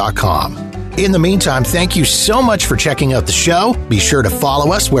jeff@jeffdoesvegas.com. In the meantime, thank you so much for checking out the show. Be sure to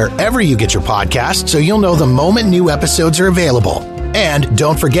follow us wherever you get your podcasts so you'll know the moment new episodes are available. And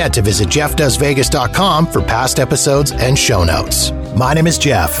don't forget to visit jeffdoesvegas.com for past episodes and show notes. My name is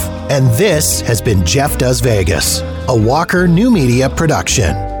Jeff, and this has been Jeff Does Vegas, a Walker New Media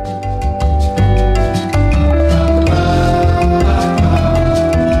production.